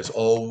more. That's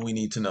all we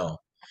need to know.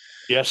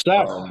 Yes,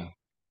 sir. Um,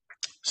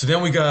 so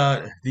then we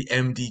got the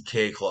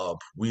MDK Club.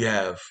 We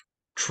have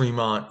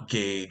Tremont,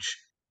 Gage,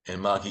 and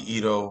Maki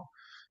Ito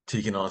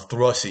taking on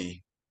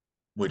Thrusy,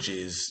 which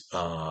is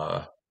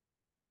Alley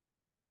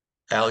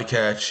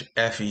Catch,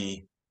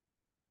 Effie,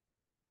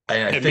 and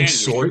I And think Mandy, right?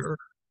 Sawyer.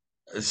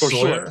 Or Sawyer.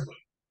 Sawyer?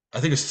 I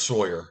think it's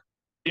Sawyer.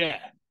 Yeah.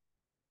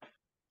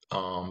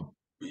 Um,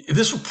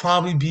 this would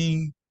probably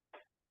be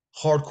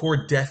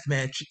hardcore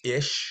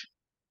deathmatch-ish.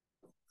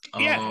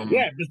 Yeah, yeah. Um,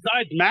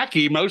 Besides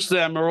Mackie, most of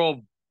them are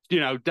all,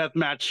 death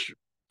match,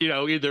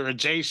 either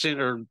adjacent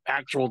or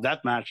actual death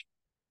match.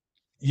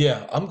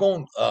 yeah, I'm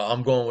going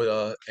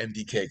with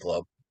MDK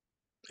Club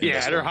in Yeah,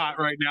 this they're one. hot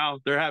right now.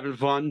 They're having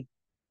fun,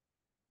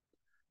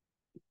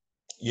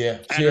 Yeah,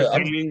 so yeah,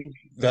 entertaining.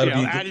 that'll be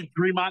a good. Adding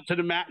Tremont to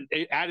the mat,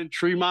 adding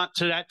Tremont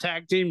to that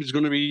tag team is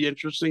going to be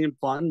interesting and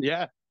fun.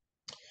 Yeah.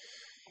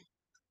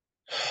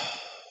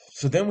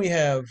 So then we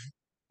have,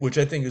 which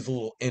I think is a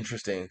little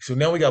interesting. So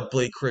now we got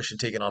Blake Christian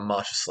taking on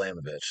Masha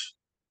Slamovich.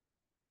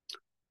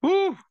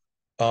 Woo.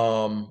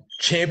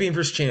 Champion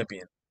versus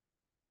champion.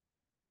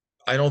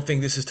 I don't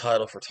think this is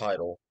title for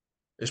title.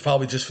 It's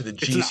probably just for the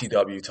It's not.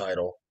 GCW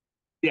title.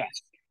 Yes.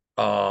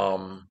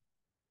 Um,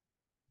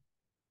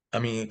 I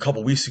mean, a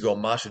couple weeks ago,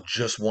 Masha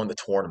just won the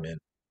tournament.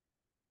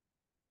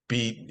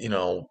 Beat,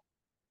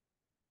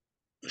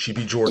 she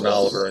beat Jordan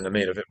Oliver in the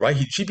main event, right?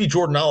 She beat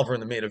Jordan Oliver in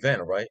the main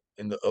event, right?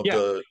 In the of Yeah.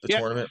 the Yeah.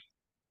 tournament.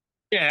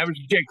 Yeah. That was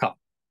Jacob.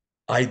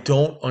 I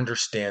don't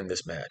understand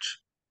this match.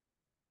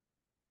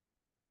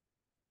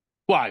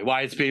 Why?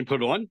 Why it's being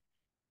put on?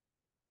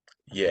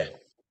 Yeah,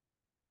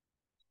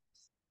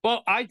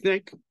 Well, I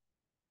think,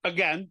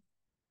 again,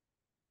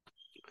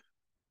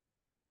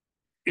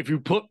 if you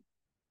put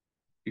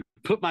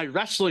my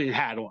wrestling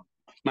hat on,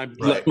 my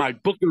right, my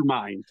booker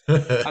mind.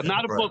 I'm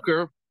not a right.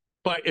 booker,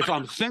 but if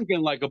I'm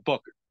thinking like a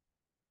booker,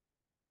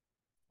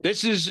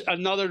 this is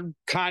another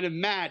kind of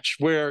match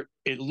where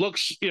it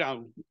looks,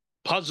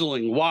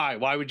 puzzling. Why?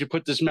 Why would you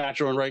put this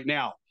match on right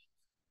now?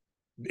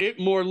 It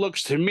more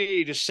looks to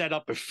me to set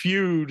up a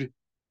feud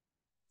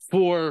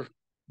for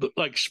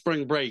like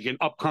spring break and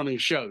upcoming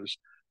shows.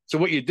 So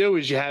what you do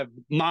is you have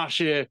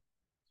Masha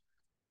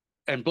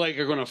and Blake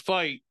are going to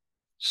fight.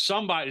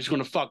 Somebody's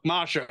going to fuck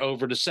Masha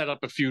over to set up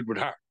a feud with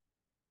her.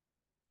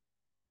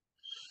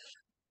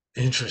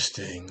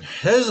 Interesting.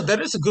 That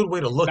is a good way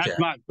to look That's at it.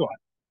 my thought.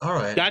 All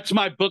right. That's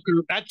my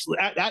Booker.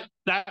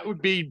 That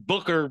would be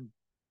Booker.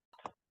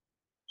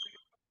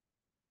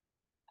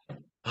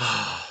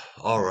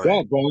 All right.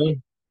 Yeah, bro.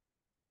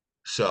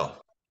 So,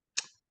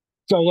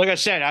 So, like I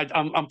said,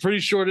 I'm pretty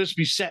sure this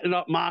be setting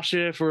up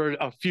Masha for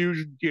a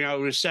feud,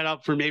 to set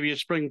up for maybe a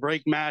spring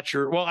break match,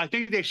 or well, I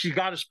think that she's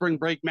got a spring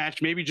break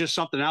match, maybe just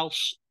something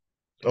else.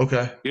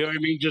 okay. You know what I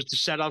mean? Just to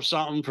set up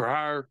something for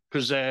her,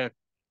 because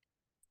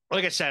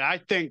like I said, I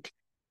think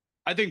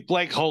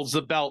Blake holds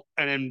the belt,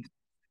 and then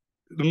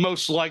the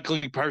most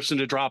likely person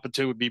to drop it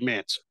to would be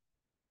Manson.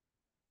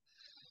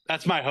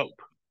 That's my hope.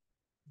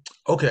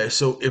 Okay,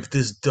 so if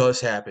this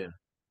does happen,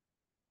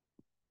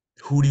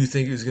 who do you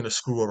think is going to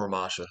screw over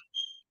Masha?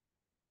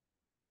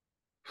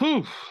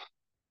 Whew.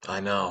 I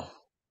know.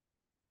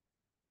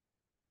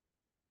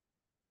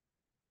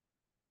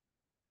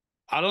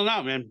 I don't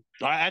know, man.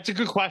 That's a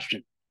good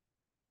question.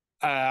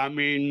 I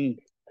mean,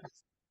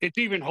 it's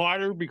even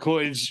harder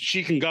because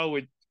she can go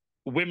with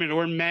women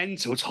or men,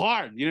 so it's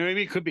hard. You know what I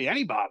mean? It could be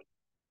anybody.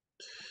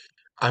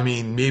 I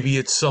mean, maybe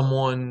it's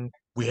someone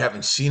we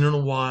haven't seen in a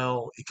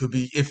while. It could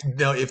be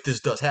if this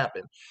does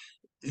happen,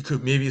 it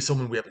could maybe it's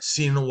someone we haven't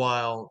seen in a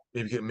while.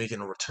 Maybe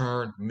making a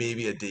return,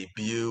 maybe a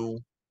debut.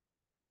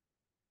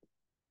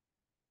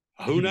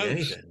 It Who could be knows?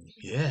 anything.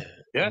 Yeah.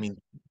 I Yeah, mean,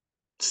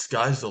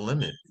 sky's the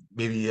limit.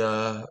 Maybe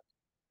I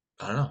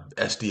don't know,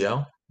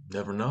 SDL.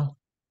 Never know.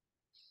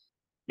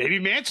 maybe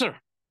Manson.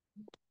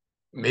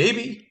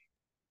 Maybe.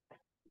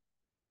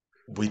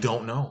 We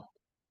don't know.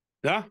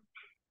 Yeah,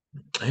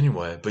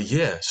 Anyway, but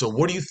yeah, so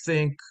what do you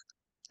think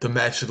the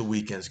match of the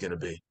weekend is going to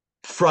be?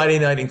 Friday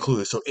night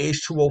included. So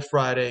H20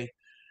 Friday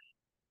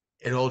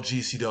and all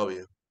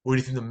GCW. What do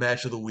you think the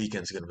match of the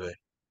weekend is going to be?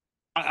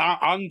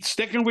 I'm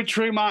sticking with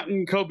Tremont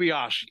and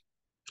Kobayashi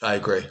I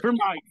agree. for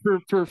my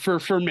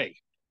for me.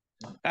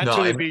 That's No,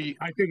 going to and be.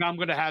 I think I'm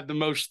going to have the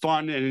most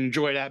fun and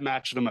enjoy that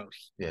match the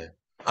most. yeah,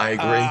 I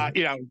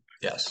agree. You know,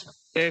 Yes.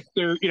 if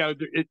they're,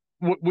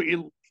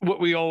 what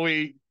we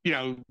always,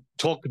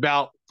 talked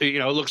about.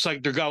 It looks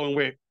like they're going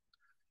with,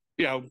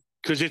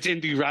 because it's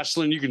indie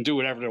wrestling, you can do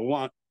whatever they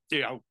want.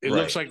 It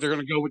looks Right. like they're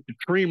going to go with the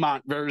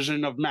Tremont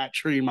version of Matt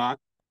Tremont,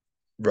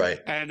 Right.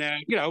 and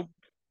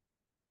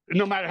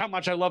no matter how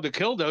much I love to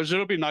kill those,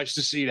 it'll be nice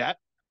to see that.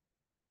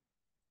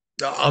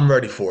 I'm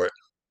ready for it.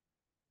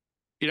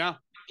 You know,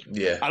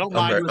 Yeah, I don't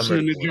I'm mind ready. I'm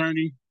ready listening to for it.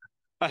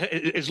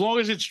 Journey. As long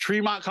as it's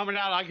Tremont coming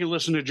out, I can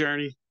listen to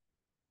Journey.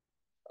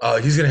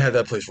 He's gonna have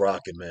that place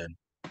rocking, man.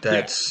 Yeah.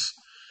 That's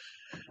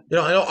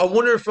I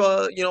wonder if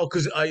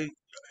because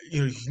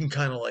you can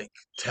kind of like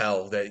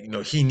tell that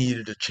he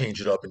needed to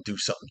change it up and do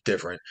something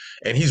different,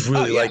 and he's Oh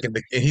really yeah.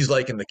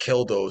 liking the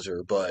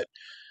Killdozer, but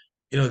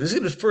this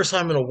is the first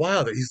time in a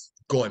while that he's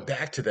going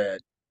back to that.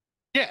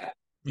 Yeah.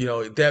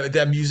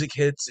 That music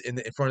hits in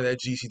front of that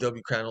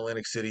GCW Crown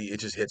Atlantic City. It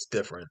just hits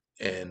different,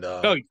 and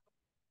Oh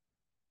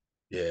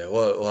yeah,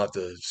 we'll have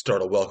to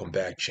start a welcome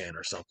back chant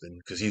or something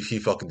because he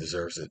fucking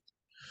deserves it.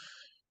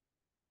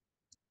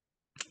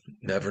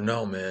 Never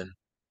know, man.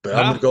 But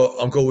I'm gonna yeah. go.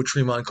 I'm going with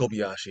Tremont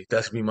Kobayashi.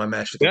 That's gonna be my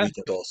match of the Yeah.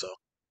 weekend, also.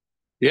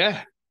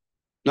 Yeah.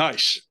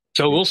 Nice.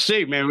 So Yeah. we'll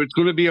see, man. It's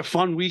going to be a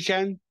fun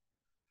weekend.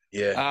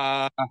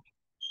 Yeah. Uh,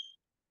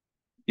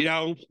 you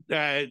know,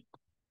 uh,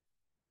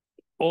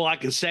 all I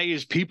can say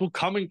is people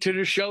coming to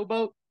the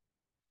showboat,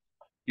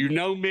 you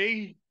know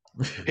me,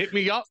 hit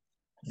me up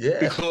Yeah.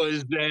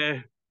 because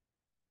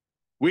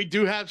we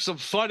do have some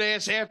fun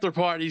ass after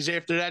parties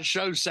after that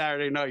show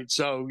Saturday night.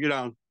 So, you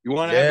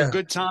want to have a Yeah.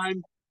 good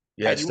time.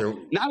 And Yes. There.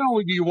 not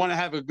only do you want to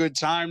have a good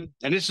time,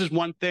 and this is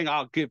one thing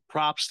I'll give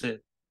props to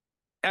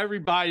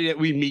everybody that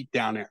we meet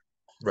down there.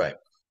 Right.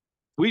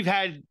 We've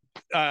had,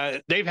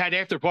 they've had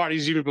after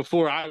parties even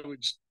before I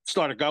would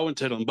started going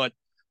to them, but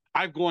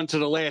I've gone to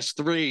the last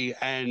three,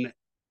 and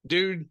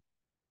dude,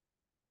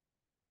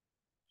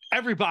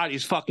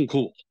 everybody's fucking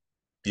cool.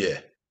 Yeah.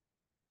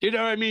 You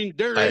know what I mean?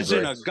 I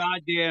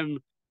agree.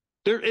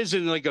 There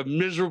isn't like a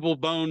miserable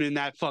bone in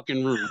that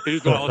fucking room.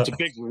 Well, it's a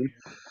big room,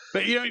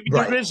 but there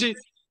Right. isn't.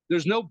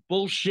 There's no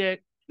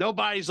bullshit.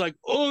 Nobody's like,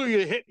 oh,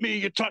 you hit me,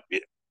 you touched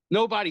me.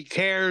 Nobody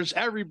cares.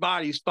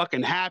 Everybody's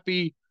fucking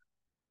happy.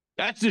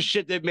 That's the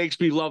shit that makes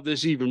me love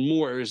this even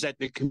more. Is that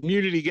the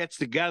community gets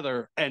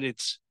together and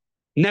it's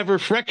never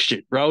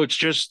friction, bro. It's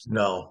just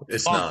No,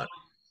 it's fun. not.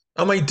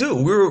 I mean, dude,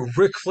 we were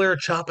Ric Flair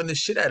chopping the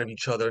shit out of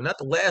each other. Not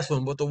the last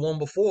one, but the one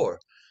before.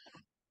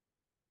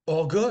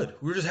 All good.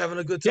 We were just having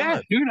a good Yeah,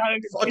 time. dude.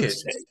 Fuck it.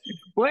 It's a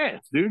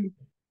blast, dude.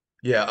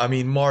 Yeah, I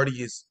mean,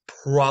 Marty is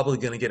probably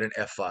gonna get an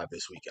F5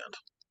 this weekend.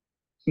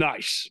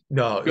 Nice.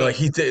 No, like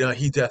Good.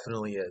 he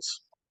definitely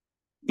is.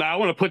 Now I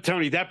want to put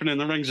Tony Deppen in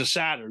the rings of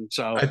Saturn.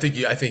 So I think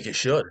you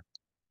should.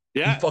 He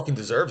yeah, fucking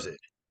deserves it.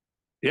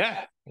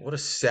 yeah. What a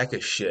sack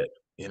of shit,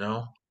 you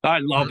know? I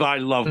love fucking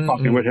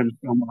Mm-mm. with him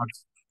so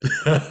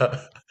much.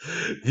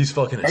 He's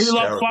fucking He loves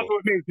fucking hysterical.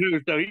 with me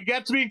too. So he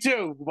gets me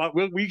too. But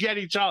we get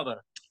each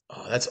other.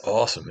 Oh, that's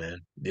awesome, man.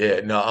 Yeah,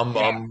 no,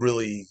 Yeah. I'm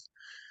really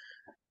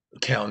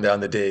counting down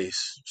the days.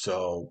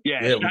 So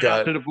Yeah. yeah, we Shout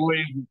out got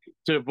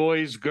to the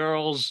boys,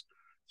 girls,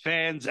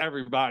 fans,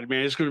 everybody,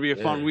 man. It's going to be a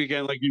yeah, fun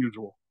weekend like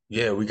usual.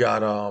 yeah, we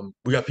got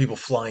people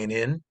flying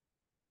in,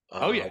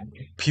 Oh yeah.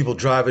 people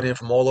driving in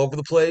from all over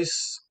the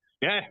place.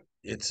 Yeah.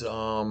 It's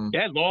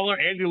Yeah, Lawler,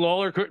 Andy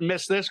Lawler couldn't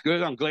miss this.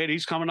 Good. I'm glad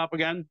he's coming up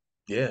again.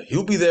 yeah,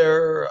 he'll be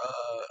there.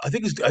 I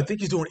think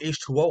he's doing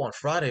H20 on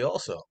Friday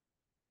also.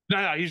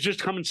 No, he's just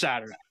coming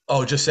Saturday.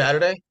 Oh, just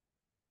Saturday?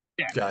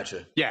 Yeah,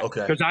 Gotcha. yeah.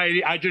 Okay. Because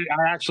I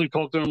actually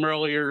talked to him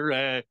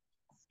earlier.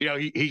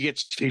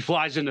 He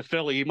flies into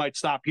Philly. He might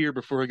stop here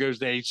before he goes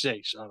to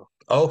AC. So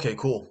Okay,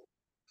 cool.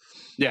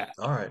 yeah.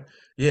 All right.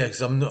 Yeah,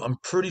 because I'm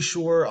pretty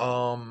sure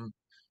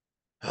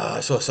I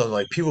saw some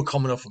like people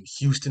coming up from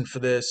Houston for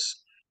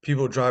this.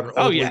 People driving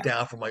Oh all the way yeah.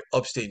 down from like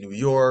upstate New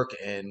York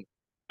and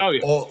Oh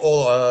yeah.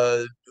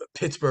 all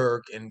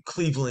Pittsburgh and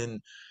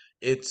Cleveland.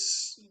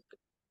 It's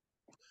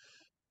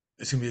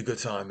it's gonna be a good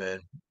time, man.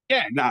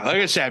 Yeah. No, like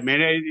I said,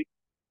 man,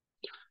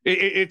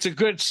 it's a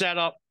good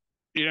setup.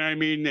 You know what I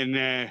mean?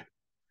 And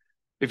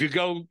if you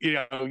go,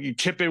 you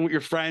chip in with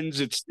your friends.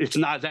 It's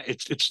not that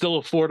it's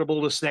still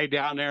affordable to stay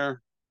down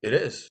there. It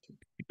is.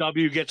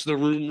 W gets the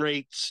room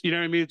rates. You know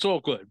what I mean? It's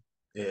all good.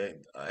 Yeah,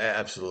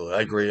 absolutely.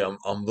 I agree.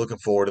 I'm looking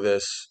forward to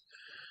this,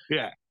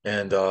 Yeah.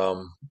 and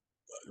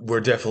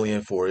we're definitely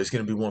in for it. It's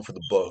gonna be one for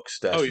the books,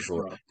 that's Oh for yeah,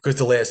 sure. bro.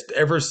 Because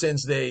ever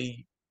since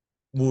they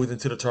moved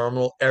into the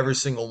terminal, every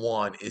single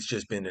one, it's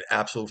just been an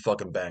absolute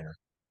fucking banger.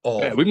 All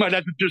Yeah, of we them. might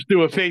have to just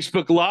do a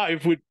Facebook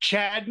Live with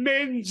Chad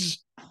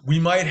Mins. We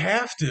might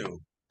have to.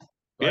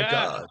 My Yeah.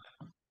 God.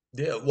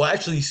 Yeah, well,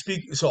 actually,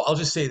 so I'll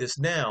just say this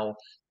now.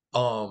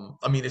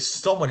 I mean, it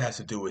somewhat has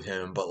to do with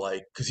him, but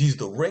like, because he's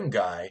the ring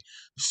guy.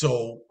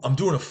 So I'm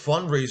doing a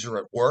fundraiser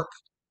at work.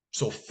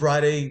 So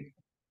Friday,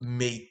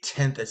 May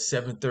 10th at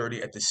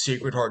 7:30 at the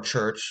Sacred Heart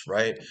Church,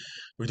 right?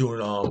 We're doing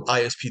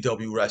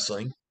ISPW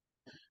Wrestling.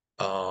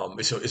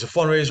 It's a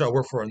fundraiser. I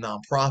work for a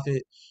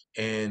nonprofit,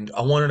 and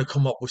I wanted to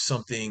come up with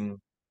something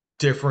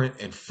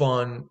different and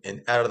fun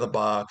and out of the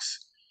box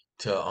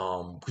to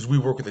because we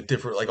work with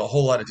a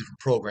whole lot of different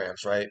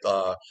programs, right?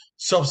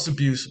 Substance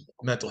abuse,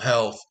 mental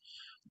health,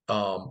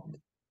 um,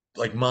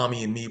 like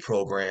mommy and me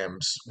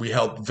programs. We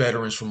help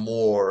veterans from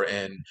war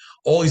and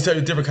all these type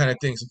of different kind of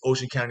things in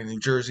Ocean County, New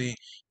Jersey.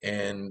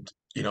 And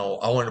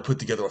I wanted to put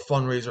together a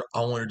fundraiser.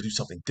 I wanted to do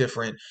something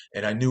different,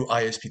 and I knew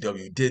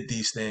ISPW did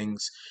these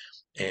things.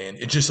 And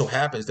it just so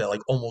happens that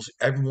like almost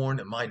everyone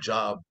at my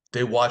job,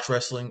 they watch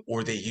wrestling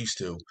or they used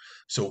to.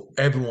 So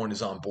everyone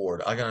is on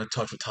board. I got in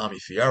touch with Tommy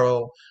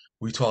Fierro.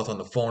 We talked on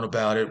the phone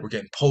about it. We're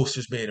getting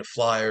posters made and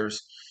flyers.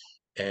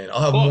 And I'll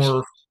have Awesome.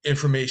 more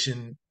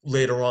information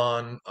later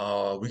on.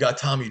 We got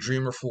Tommy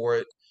Dreamer for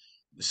it.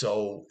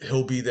 So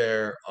he'll be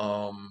there.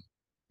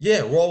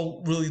 Yeah, we're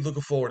all really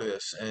looking forward to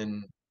this.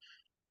 And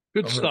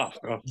Good I'm gonna, stuff,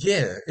 bro.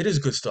 yeah, it is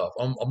good stuff.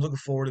 I'm looking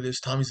forward to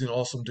this. Tommy's an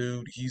awesome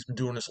dude. He's been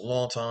doing this a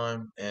long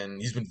time, and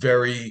he's been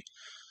very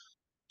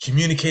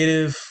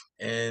communicative.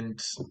 And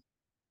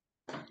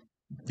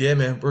yeah,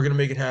 man, we're gonna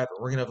make it happen.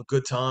 We're gonna have a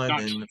good time.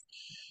 Nice. And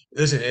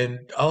listen, and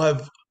I'll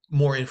have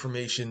more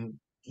information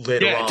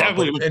later Yeah, on. But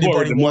definitely if look forward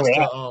anybody to more wants of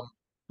to, that.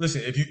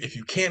 listen, if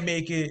you can't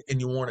make it and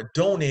you want to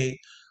donate,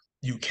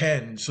 you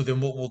can. So then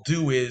what we'll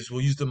do is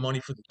we'll use the money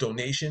for the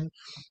donation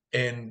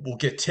and we'll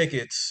get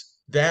tickets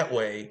that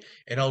way,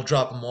 and I'll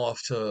drop them off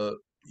to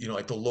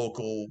like the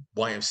local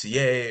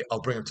YMCA. I'll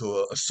bring them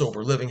to a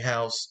sober living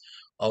house.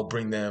 I'll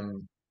bring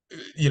them,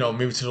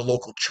 maybe to the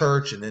local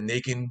church, and then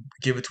they can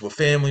give it to a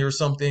family or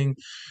something.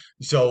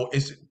 So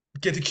it's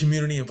get the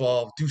community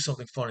involved, do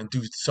something fun, and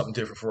do something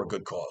different for a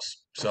good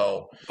cause.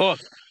 So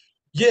Awesome.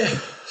 yeah,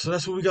 so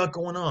that's what we got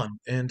going on.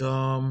 And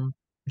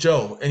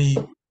Joe, any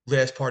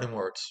last parting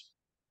words?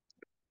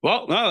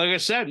 Well, no, like I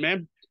said,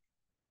 man,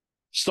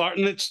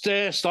 starting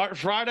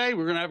Friday.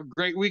 We're gonna have a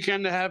great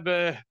weekend to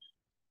have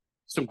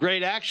some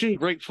great action,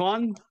 great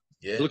fun.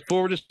 Yeah. Look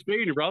forward to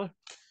speaking to you, brother.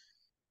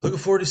 Looking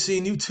forward to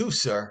seeing you too,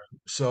 sir.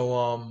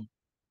 So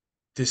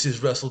this is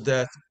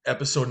WrestleDeath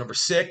episode number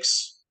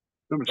 6.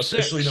 Number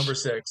Officially number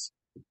six.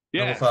 6.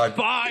 Number Yeah, 5.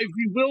 five.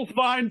 You will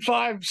find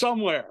five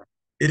somewhere.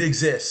 It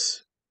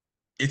exists.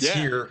 It's Yeah,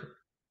 here.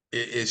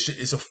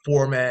 It's a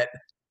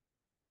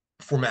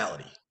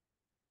formality,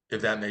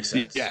 if that makes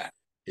sense. yeah,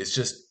 It's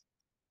just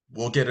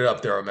we'll get it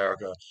up there,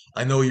 America.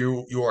 I know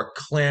you are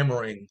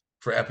clamoring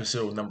for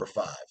episode number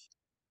 5.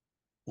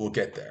 We'll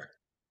get there.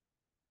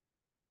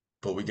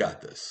 But we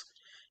got this.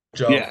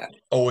 Joe, yeah.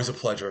 always a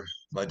pleasure,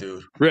 my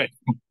dude. Rick,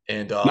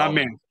 And my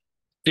man.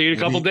 See you in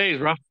a we'll couple be days,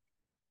 bro.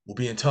 we'll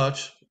be in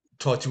touch.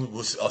 Talk to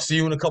you. I'll see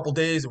you in a couple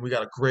days, and we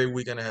got a great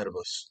weekend ahead of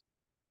us.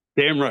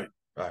 Damn right.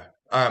 All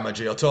right, my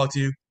G. I'll talk to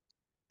you. Take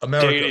it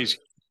America, easy.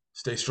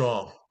 stay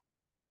strong.